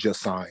also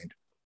just signed.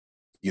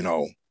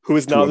 Who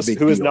is now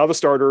the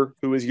starter,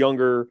 who is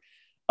younger.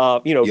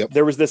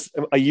 There was this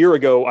a year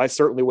ago. I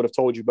certainly would have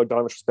told you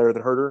Bogdanovich was better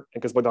than Huerter,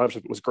 and because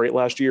Bogdanovich was great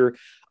last year.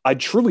 I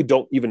truly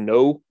don't even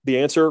know the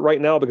answer right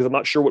now because I'm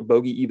not sure what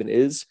Bogey even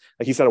is.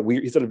 Like, he's had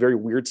a very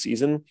weird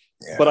season.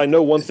 Yeah. But I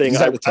know one thing: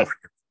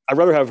 I'd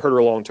rather have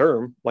Huerter long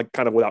term, like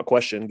kind of without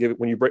question.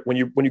 When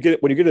you get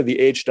into the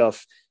age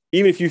stuff,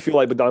 even if you feel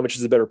like Bogdanovich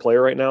is a better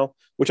player right now,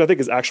 which I think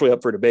is actually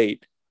up for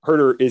debate,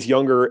 Huerter is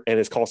younger and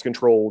is cost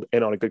controlled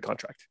and on a good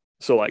contract.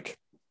 So like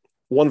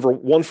one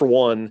for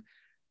one.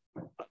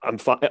 I'm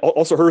fine.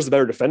 Also, Huerter's a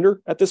better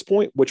defender at this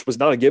point, which was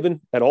not a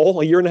given at all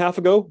a year and a half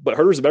ago. But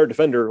Huerter's a better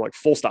defender, like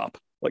full stop,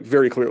 like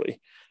very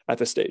clearly at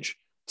this stage.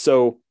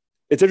 So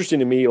it's interesting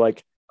to me.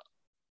 Like,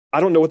 I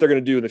don't know what they're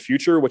going to do in the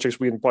future, which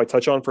we can probably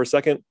touch on for a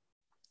second.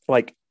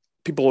 Like,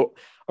 people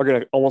want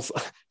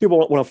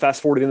to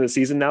fast forward into the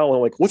season now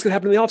and like, what's going to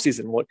happen in the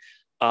offseason? What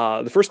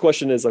the first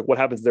question is like, what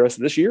happens the rest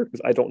of this year?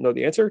 Because I don't know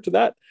the answer to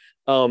that.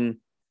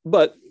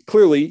 But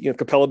clearly,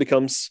 Capella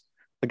becomes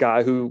a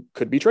guy who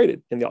could be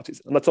traded in the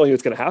offseason. I'm not telling you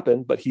it's going to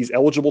happen, but he's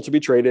eligible to be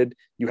traded.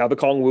 You have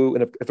Okongwu,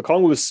 and if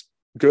Okongwu is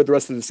good the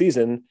rest of the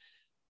season,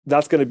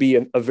 that's going to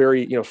be a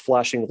very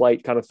flashing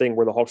light kind of thing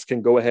where the Hawks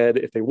can go ahead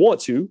if they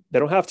want to. They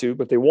don't have to,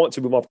 but if they want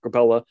to move off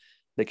Capella,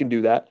 they can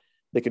do that.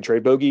 They can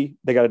trade Bogey.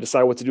 They got to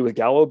decide what to do with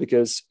Gallo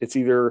because it's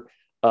either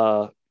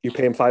you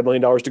pay him $5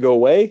 million to go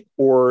away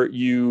or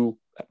you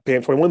pay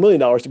him $21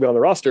 million to be on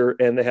the roster,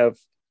 and they have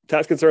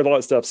tax concerns, all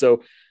that stuff.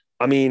 So,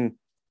 I mean,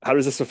 how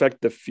does this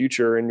affect the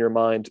future in your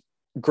mind?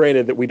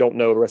 Granted that we don't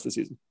know the rest of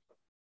the season.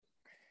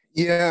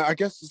 Yeah, I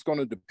guess it's going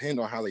to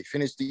depend on how they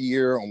finish the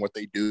year, on what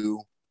they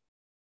do.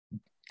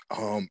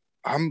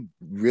 I'm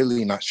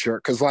really not sure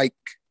because, like,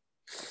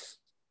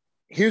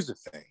 here's the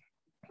thing.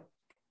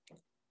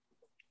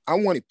 I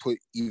want to put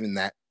even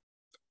that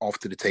off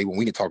to the table.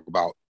 We can talk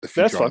about the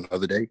That's future on fine.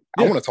 another day.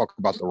 Yeah. I want to talk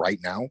about the right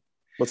now.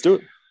 Let's do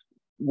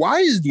Why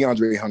is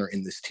DeAndre Hunter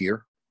in this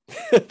tier?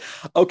 it.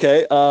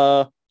 Okay.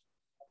 I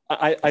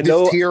This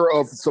know tier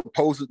of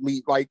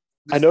supposedly like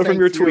I know from same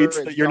your tier tweets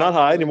as that you're John not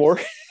high Collins, anymore.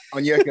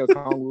 Onyeka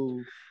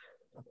Okongwu,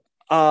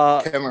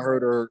 Kevin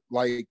Huerter.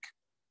 Like,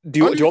 Do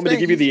you want me to understand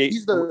give you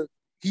the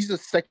he's the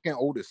second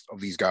oldest of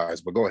these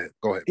guys? But go ahead,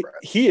 Brad.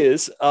 He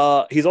is.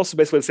 He's also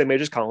basically the same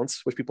age as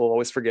Collins, which people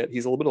always forget.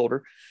 He's a little bit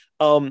older.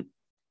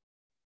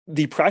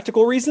 The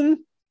practical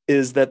reason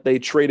is that they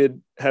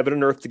traded heaven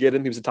and earth to get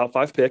him. He was a top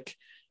 5 pick,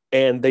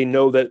 and they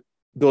know that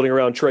building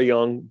around Trae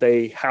Young,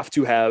 they have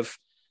to have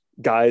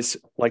guys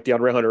like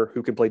DeAndre Hunter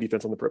who can play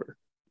defense on the perimeter.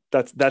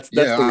 That's Yeah,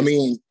 the I reason.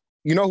 mean,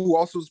 you know who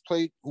also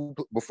who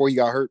before he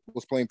got hurt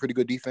was playing pretty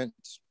good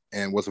defense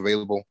and was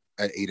available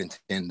at 8 and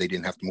 10. They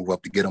didn't have to move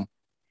up to get him.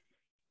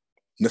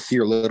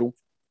 Nasir Little.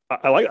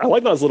 I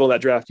like Nas Little in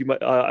that draft. You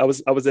might. I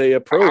was a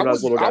pro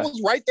Nas Little guy. I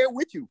was right there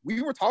with you.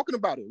 We were talking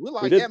about it. We're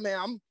like, yeah,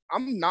 man,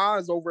 I'm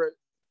Nas over it.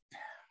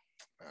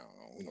 I don't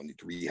know. We don't need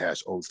to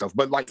rehash old stuff.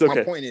 But like,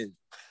 my point is,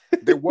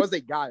 there was a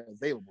guy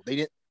available.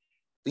 They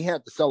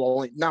had to sell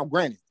all in. Now,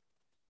 granted,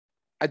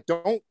 I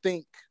do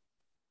think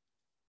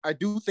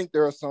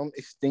there are some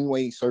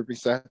extenuating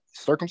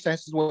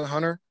circumstances with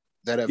Hunter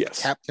that have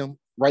capped him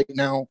right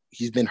now.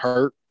 He's been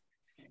hurt.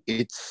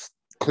 It's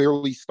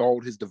clearly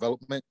stalled his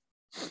development.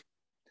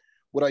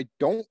 What I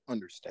don't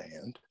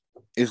understand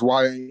is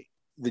why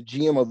the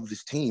GM of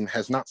this team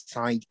has not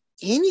signed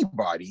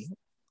anybody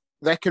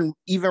that can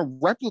even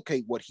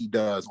replicate what he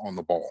does on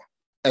the ball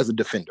as a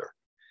defender.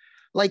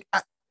 The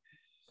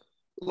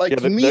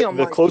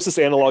closest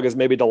analog is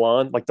maybe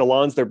DeLon. Like,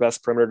 DeLon's their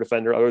best perimeter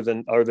defender other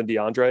than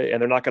DeAndre,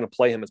 and they're not going to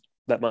play him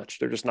that much.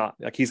 They're just not.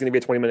 Like, he's going to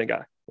be a 20-minute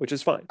guy, which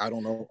is fine. I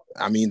don't know.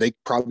 I mean, they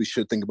probably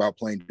should think about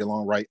playing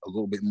DeLon Wright a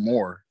little bit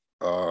more.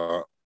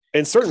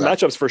 In certain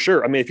matchups, for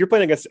sure. I mean, if you're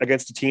playing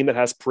against a team that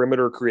has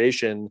perimeter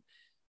creation,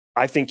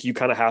 I think you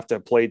kind of have to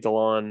play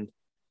DeLon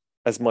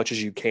as much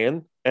as you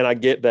can. And I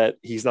get that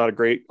he's not a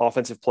great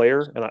offensive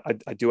player, and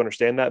I do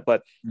understand that.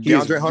 But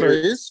DeAndre Hunter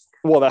is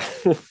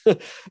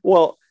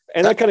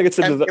and that kind of gets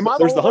into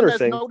there's the Hunter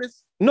thing.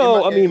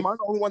 No, I mean, am I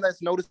the only one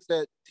that's noticed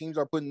that teams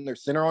are putting their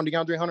center on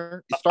DeAndre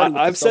Hunter?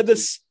 I've said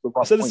this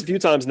a few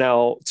times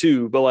now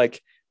too, but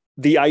like,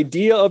 the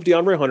idea of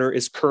DeAndre Hunter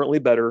is currently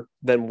better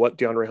than what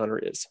DeAndre Hunter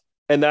is.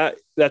 And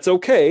that's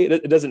okay.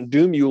 It doesn't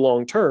doom you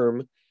long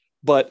term,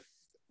 but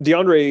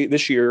DeAndre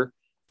this year,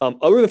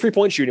 other than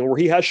 3-point shooting, where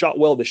he has shot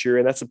well this year,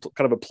 and that's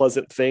kind of a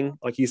pleasant thing.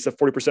 Like, he's at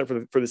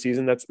 40% for the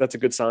season. That's a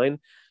good sign.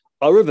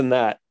 Other than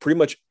that, pretty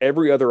much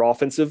every other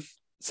offensive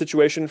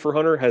situation for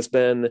Hunter has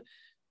been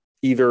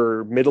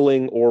either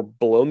middling or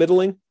below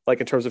middling,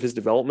 like in terms of his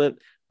development.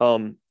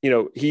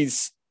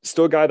 He's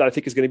still a guy that I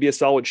think is going to be a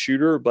solid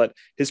shooter, but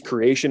his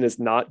creation is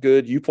not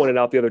good. You pointed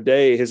out the other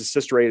day, his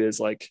assist rate is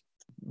like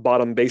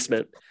bottom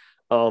basement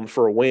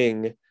for a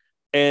wing.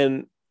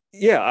 And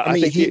I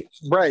think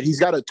he's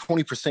got a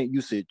 20%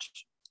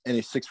 usage and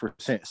a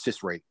 6%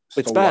 assist rate.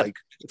 It's bad.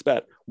 It's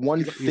bad.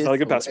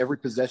 1/5 of every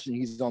possession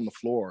he's on the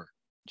floor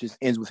just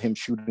ends with him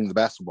shooting the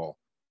basketball.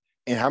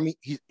 And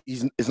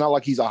it's not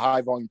like he's a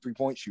high volume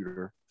 3-point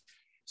shooter.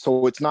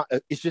 So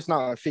it's just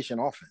not an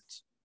efficient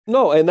offense.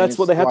 No, and that's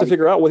what they have to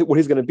figure out what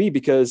he's going to be,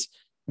 because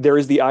there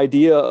is the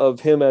idea of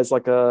him as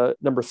like a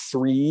number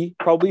 3,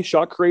 probably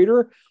shot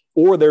creator,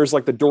 or there's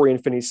like the Dorian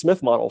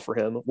Finney-Smith model for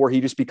him, where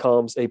he just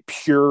becomes a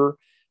pure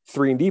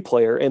 3-and-D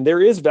player. And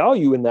there is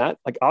value in that,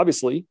 like,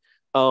 obviously.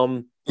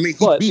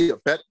 He'd be a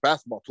better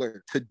basketball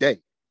player today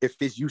if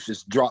his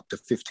usage dropped to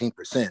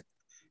 15%.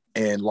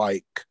 And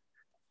like,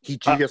 he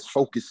just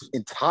focused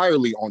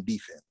entirely on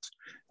defense.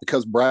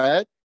 Because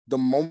Brad, the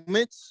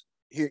moments,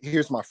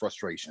 here's my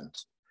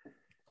frustrations.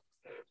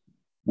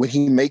 When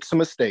he makes a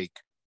mistake,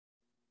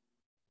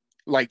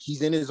 like,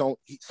 he's in his own,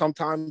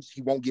 sometimes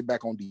he won't get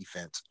back on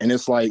defense. And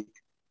it's like,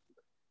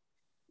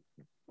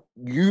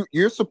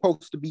 you're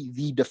supposed to be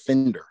the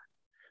defender.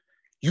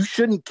 You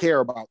shouldn't care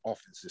about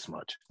offense this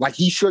much. Like,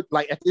 he should,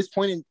 like, at this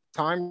point in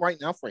time right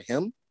now, for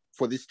him,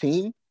 for this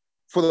team,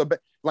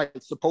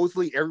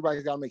 supposedly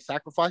everybody's got to make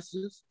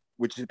sacrifices,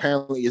 which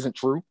apparently isn't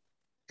true,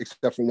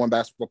 except for one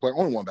basketball player.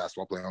 Only one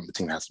basketball player on the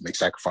team has to make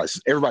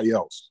sacrifices. Everybody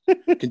else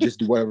can just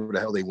do whatever the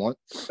hell they want.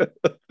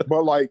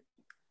 But like,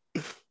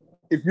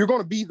 if you're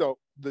going to be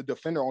the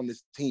defender on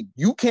this team,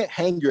 you can't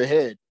hang your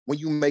head when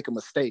you make a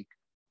mistake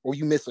or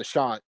you miss a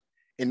shot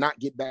and not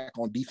get back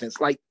on defense.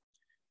 Like,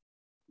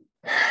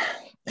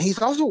 he's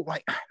also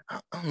like, I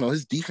don't know,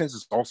 his defense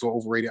is also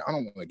overrated.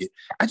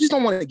 I just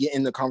don't want to get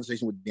in the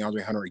conversation with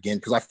DeAndre Hunter again,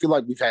 because I feel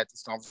like we've had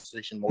this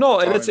conversation multiple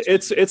times. And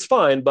it's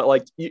fine, but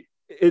like,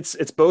 it's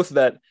both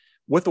that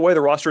with the way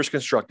the roster is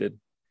constructed,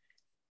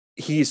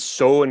 he's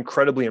so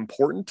incredibly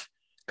important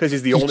because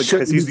he's the only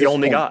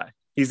guy.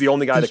 He's the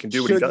only guy that can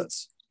do what he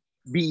does.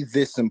 Be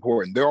this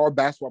important. There are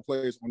basketball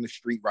players on the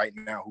street right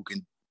now who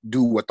can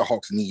do what the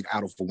Hawks need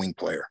out of a wing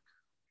player.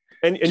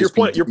 And your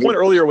point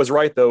earlier was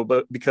right though,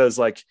 but because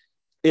like,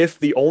 if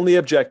the only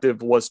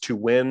objective was to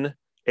win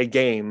a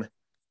game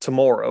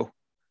tomorrow,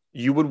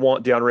 you would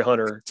want DeAndre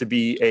Hunter to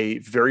be a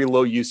very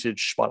low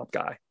usage spot up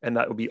guy, and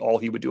that would be all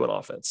he would do on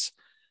offense.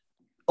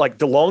 Like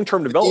the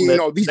long-term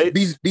development,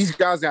 these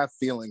guys have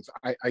feelings.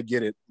 I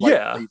get it. Like,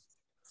 yeah.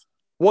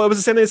 Well, it was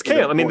the same thing as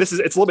Cam. I mean, it's a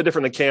little bit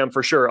different than Cam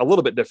for sure, a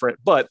little bit different.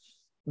 But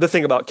the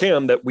thing about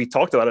Cam that we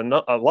talked about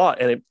a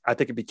lot, and I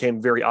think it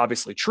became very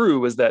obviously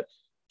true, is that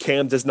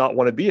Cam does not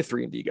want to be a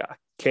 3-and-D guy.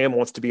 Cam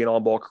wants to be an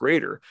on-ball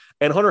creator.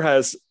 And Hunter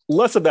has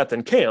less of that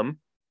than Cam,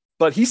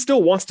 but he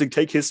still wants to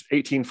take his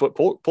 18-foot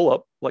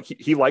pull-up. Like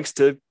he likes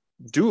to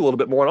do a little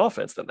bit more on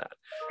offense than that.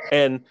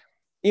 And,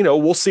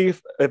 we'll see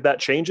if that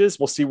changes.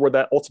 We'll see where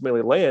that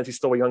ultimately lands. He's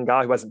still a young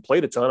guy who hasn't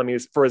played a ton. I mean,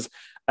 for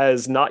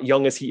as not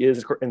young as he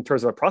is in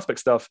terms of the prospect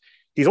stuff,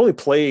 he's only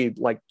played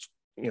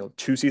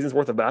 2 seasons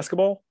worth of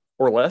basketball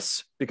or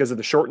less because of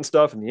the shortened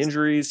stuff and the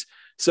injuries.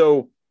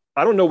 So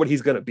I don't know what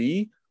he's going to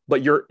be,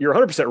 but you're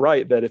 100%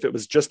 right that if it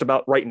was just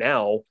about right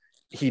now,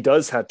 he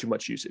does have too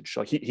much usage.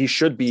 Like he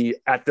should be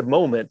at the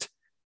moment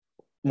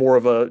more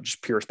of a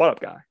just pure spot up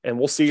guy. And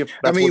we'll see if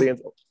that's where if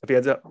he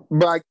ends up.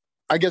 But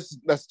I guess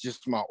that's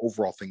just my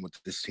overall thing with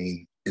this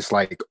team. It's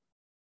like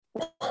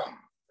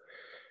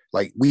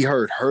we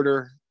heard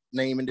Herter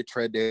name in the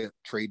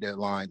trade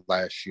deadline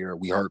last year.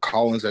 We heard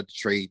Collins at the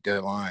trade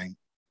deadline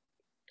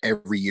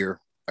every year,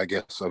 I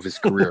guess, of his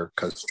career,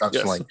 because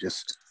Travis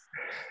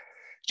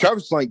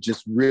Schlenk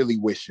just really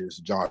wishes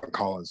John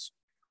Collins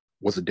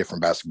was a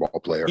different basketball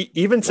player.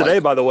 Even today,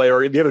 by the way,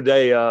 or the other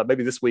day,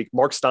 maybe this week,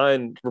 Mark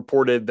Stein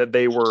reported that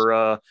they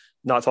were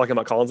not talking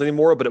about Collins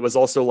anymore, but it was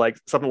also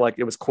something like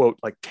it was, quote,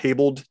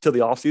 tabled to the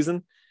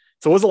offseason.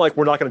 So it wasn't like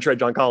we're not going to trade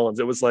John Collins.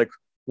 It was like,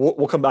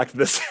 we'll come back to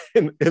this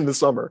in the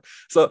summer.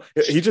 So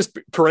he's just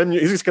going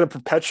to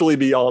perpetually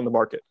be on the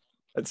market,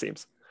 it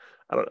seems.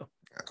 I don't know.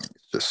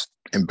 It's just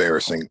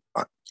embarrassing.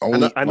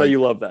 I know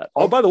you love that.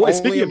 Oh, by the way,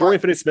 speaking of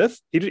Dorian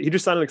Finney-Smith, he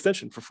just signed an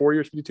extension for 4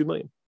 years, $52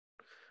 million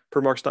per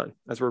Mark Stein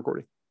as we're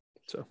recording.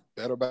 So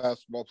better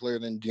basketball player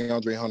than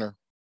DeAndre Hunter.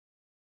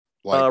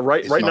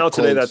 Right now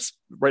today that's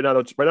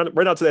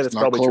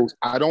probably close. True.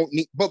 I don't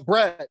need, but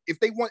Brad, if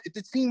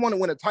the team want to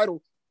win a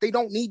title, they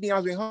don't need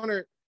DeAndre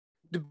Hunter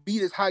to be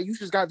this high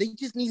usage guy. They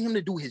just need him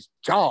to do his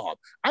job.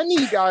 I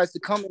need guys to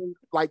come in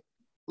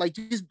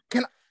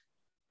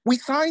we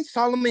signed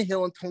Solomon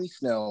Hill and Tony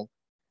Snell.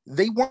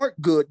 They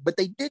weren't good, but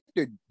they did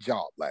their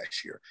job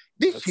last year.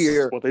 This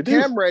year,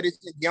 Cam Reddish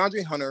and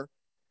DeAndre Hunter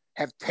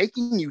have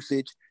taken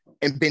usage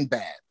and been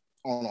bad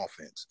on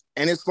offense.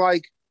 And it's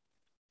like,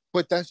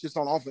 but that's just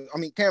on offense. I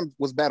mean, Cam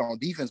was bad on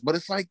defense, but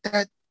it's like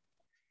that,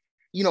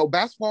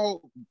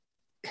 basketball,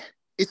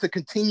 it's a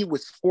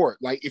continuous sport.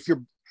 Like if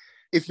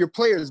your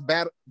player's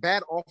bad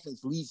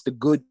offense leads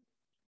to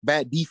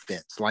bad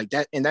defense like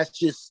that. And that's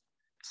just,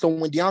 so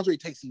when DeAndre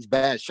takes these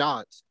bad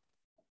shots,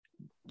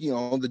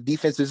 the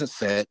defense isn't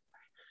set,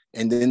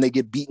 and then they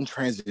get beat in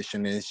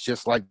transition, and it's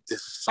just like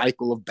this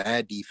cycle of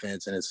bad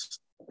defense. And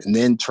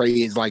then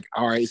Trey is like,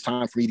 all right, it's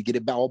time for me to get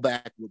it all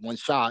back with one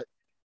shot.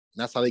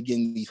 And that's how they get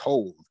in these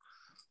holes.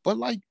 But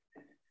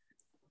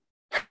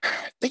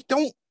they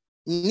don't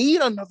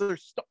need another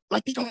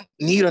they don't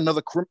need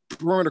another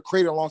perimeter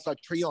creator alongside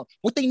Trae Young.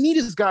 What they need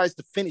is guys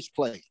to finish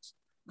plays.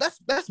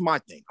 That's my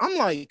thing. I'm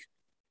like,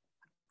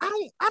 I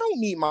don't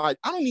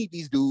need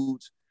these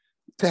dudes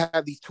to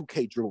have these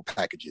 2K dribble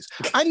packages.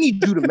 I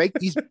need you to make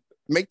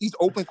these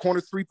open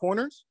corner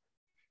 3-pointers,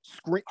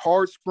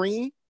 hard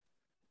screen,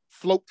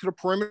 float to the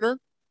perimeter.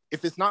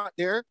 If it's not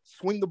there,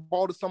 swing the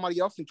ball to somebody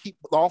else and keep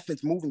the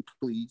offense moving,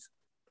 please.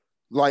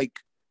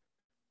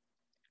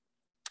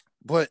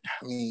 But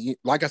I mean,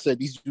 like I said,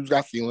 these dudes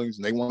got feelings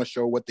and they want to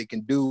show what they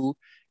can do.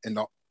 And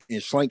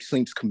Schlenk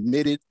seems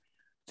committed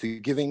to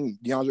giving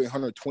DeAndre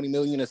Hunter $20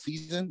 million a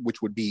season,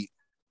 which would be,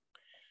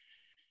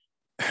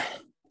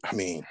 I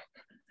mean,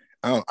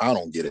 I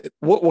don't get it.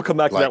 We'll come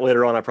back to that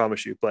later on, I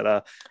promise you.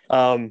 But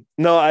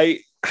no, I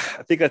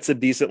think that's a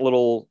decent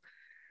little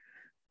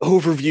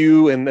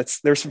overview, and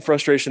there's some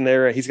frustration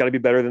there. He's got to be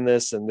better than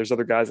this, and there's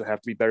other guys that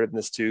have to be better than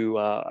this too.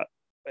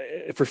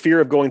 For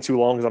fear of going too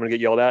long, because I'm going to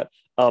get yelled at,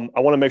 I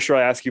want to make sure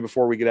I ask you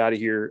before we get out of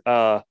here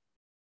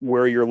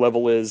where your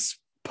level is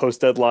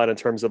post deadline in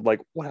terms of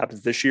what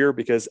happens this year,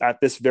 because at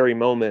this very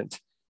moment,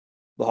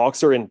 the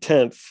Hawks are in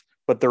 10th,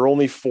 but they're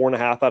only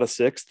 4.5 out of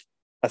 6th.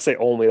 I say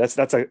only.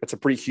 That's a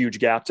pretty huge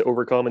gap to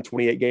overcome in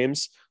 28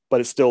 games,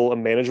 but it's still a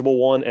manageable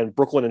one. And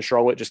Brooklyn and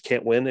Charlotte just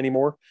can't win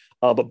anymore.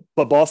 But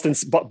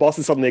Boston's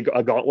suddenly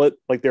a gauntlet.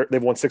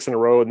 They've won 6 in a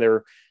row, and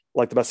they're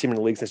the best team in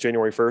the league since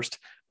January 1st.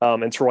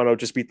 And Toronto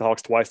just beat the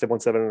Hawks twice. They've won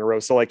 7 in a row.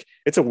 So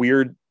it's a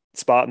weird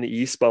spot in the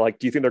East. But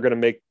do you think they're going to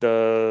make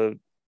the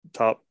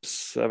top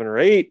 7 or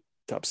 8,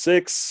 top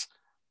 6,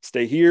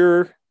 stay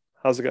here?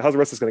 How's the rest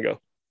of this going to go?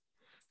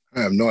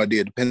 I have no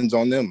idea. It depends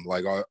on them.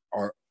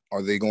 Are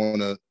they going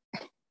to?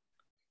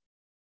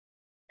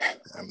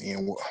 I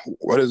mean,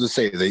 what does it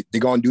say? They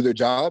going to do their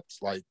jobs,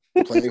 play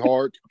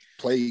hard,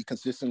 play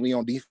consistently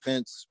on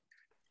defense,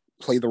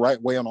 play the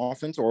right way on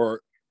offense,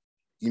 or,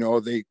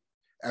 they,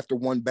 after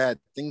one bad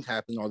thing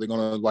happens, are they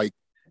going to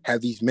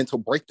have these mental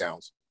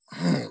breakdowns?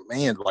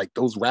 Man,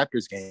 those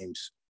Raptors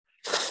games,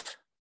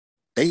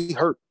 they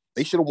hurt.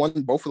 They should have won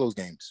both of those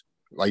games.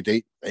 Like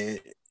they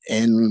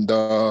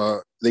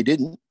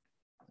didn't.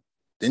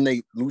 Then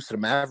they lose to the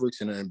Mavericks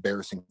in an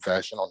embarrassing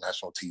fashion on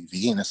national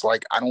TV. And it's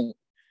like, I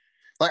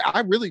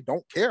really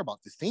don't care about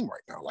this team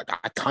right now. Like,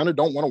 I kind of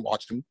don't want to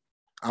watch them.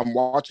 I'm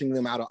watching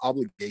them out of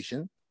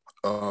obligation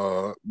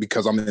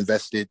because I'm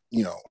invested,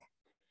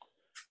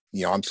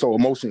 I'm so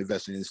emotionally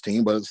invested in this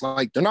team, but it's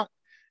like, it's not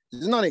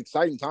an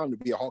exciting time to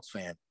be a Hawks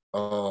fan.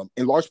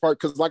 In large part,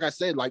 because like I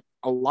said, like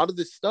a lot of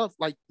this stuff,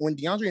 like when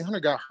DeAndre Hunter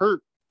got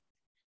hurt,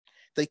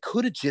 they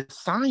could have just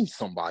signed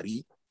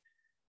somebody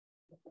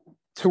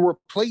to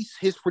replace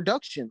his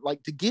production,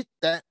 like to get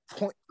that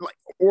point, like,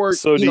 or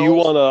so do you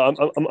want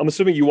to? I'm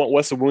assuming you want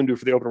Wes Iwundu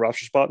for the open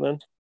roster spot then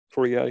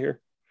before we get out of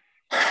here.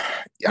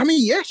 I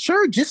mean, yeah,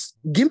 sure. Just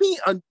give me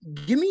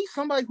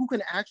somebody who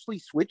can actually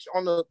switch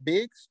on the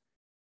bigs,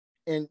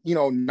 and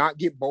not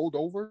get bowled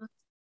over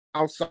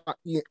outside.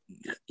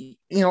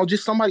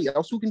 Just somebody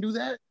else who can do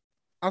that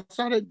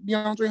outside of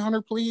DeAndre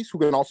Hunter, please, who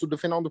can also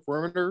defend on the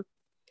perimeter.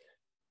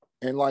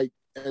 And like,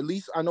 at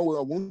least I know with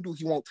Iwundu,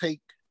 he won't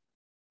take.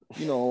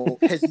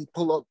 Has he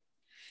pull up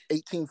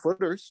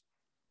 18-footers?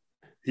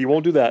 He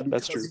won't do that.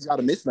 That's true. He's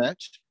got a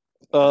mismatch.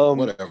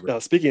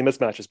 Whatever. Speaking of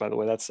mismatches, by the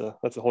way, that's a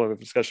whole other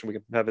discussion we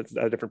can have at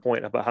a different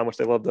point about how much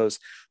they love those.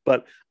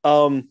 But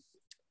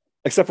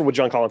except for when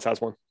John Collins has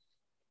one,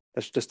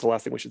 that's just the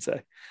last thing we should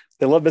say.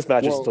 They love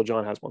mismatches until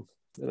John has one,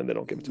 and then they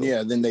don't give it to him.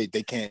 Yeah, then they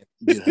can't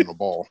give him the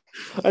ball.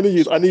 I knew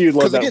you'd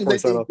love that. Again,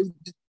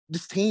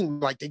 this team,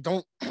 like, they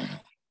don't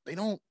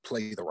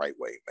play the right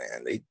way,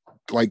 man. They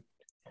like.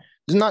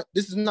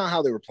 This is not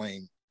how they were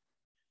playing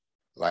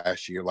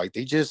last year. Like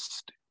they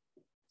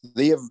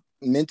have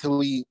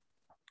mentally,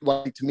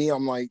 like, to me,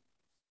 I'm like,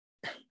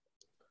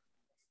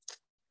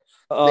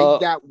 they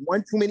got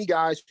one too many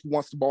guys who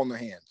wants the ball in their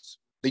hands.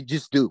 They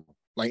just do.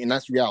 Like, and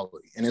that's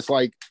reality. And it's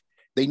like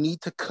they need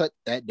to cut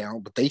that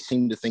down, but they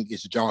seem to think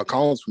it's John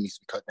Collins who needs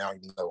to cut down,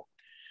 even though,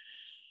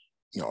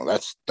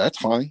 that's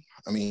fine.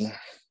 I mean,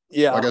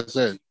 yeah, like I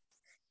said,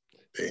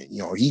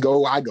 he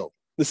go, I go.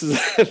 This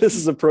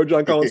is a pro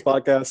John Collins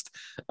podcast.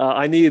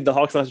 I need the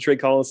Hawks not to trade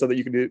Collins so that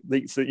you can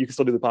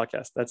still do the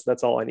podcast.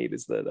 That's all I need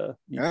is that.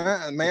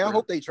 Man, I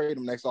hope they trade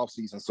him next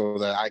offseason so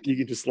that you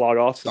can just log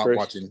off. Stop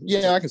watching.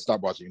 Yeah, I can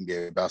stop watching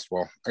NBA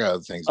basketball. I got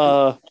other things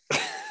to do.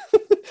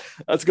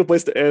 That's a good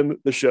place to end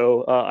the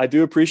show. I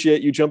do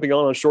appreciate you jumping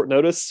on short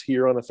notice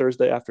here on a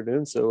Thursday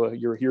afternoon. So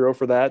you're a hero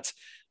for that.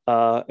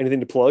 Anything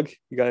to plug?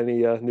 You got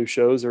any new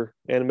shows or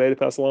anime to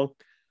pass along?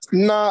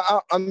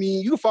 Nah, I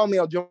mean, you can follow me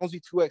on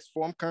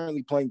Jonesy2X4. I'm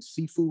currently playing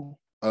Sifu.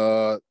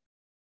 The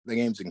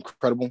game's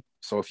incredible.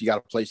 So if you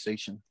got a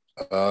PlayStation,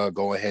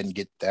 go ahead and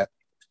get that.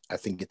 I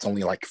think it's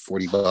only like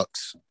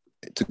 $40.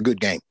 It's a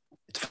good game.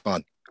 It's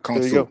fun.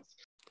 There you go.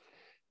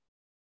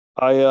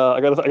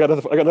 I got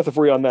nothing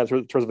for you on that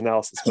in terms of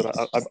analysis, but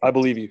I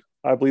believe you.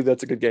 I believe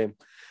that's a good game.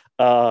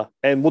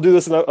 And we'll do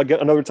this again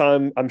another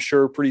time, I'm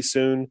sure, pretty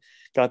soon.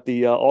 Got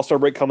the All-Star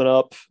break coming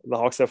up. The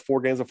Hawks have 4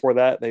 games before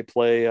that. They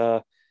play.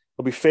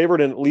 They'll be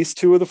favored in at least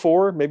 2 of the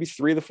 4, maybe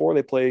 3 of the 4.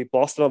 They play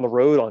Boston on the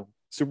road on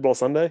Super Bowl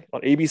Sunday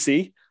on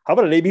ABC. How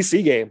about an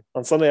ABC game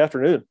on Sunday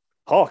afternoon?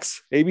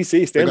 Hawks,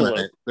 ABC,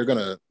 standalone. They're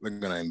gonna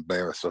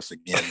embarrass us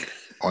again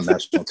on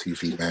national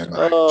TV, man.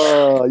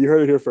 You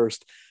heard it here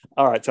first.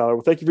 All right, Tyler.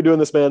 Well, thank you for doing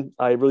this, man.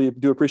 I really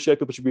do appreciate it.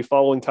 People should be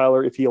following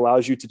Tyler if he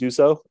allows you to do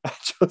so at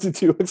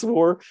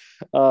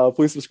Jonesy2X4.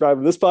 Please subscribe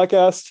to this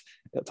podcast.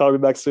 Tyler will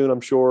be back soon,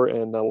 I'm sure,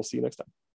 and we'll see you next time.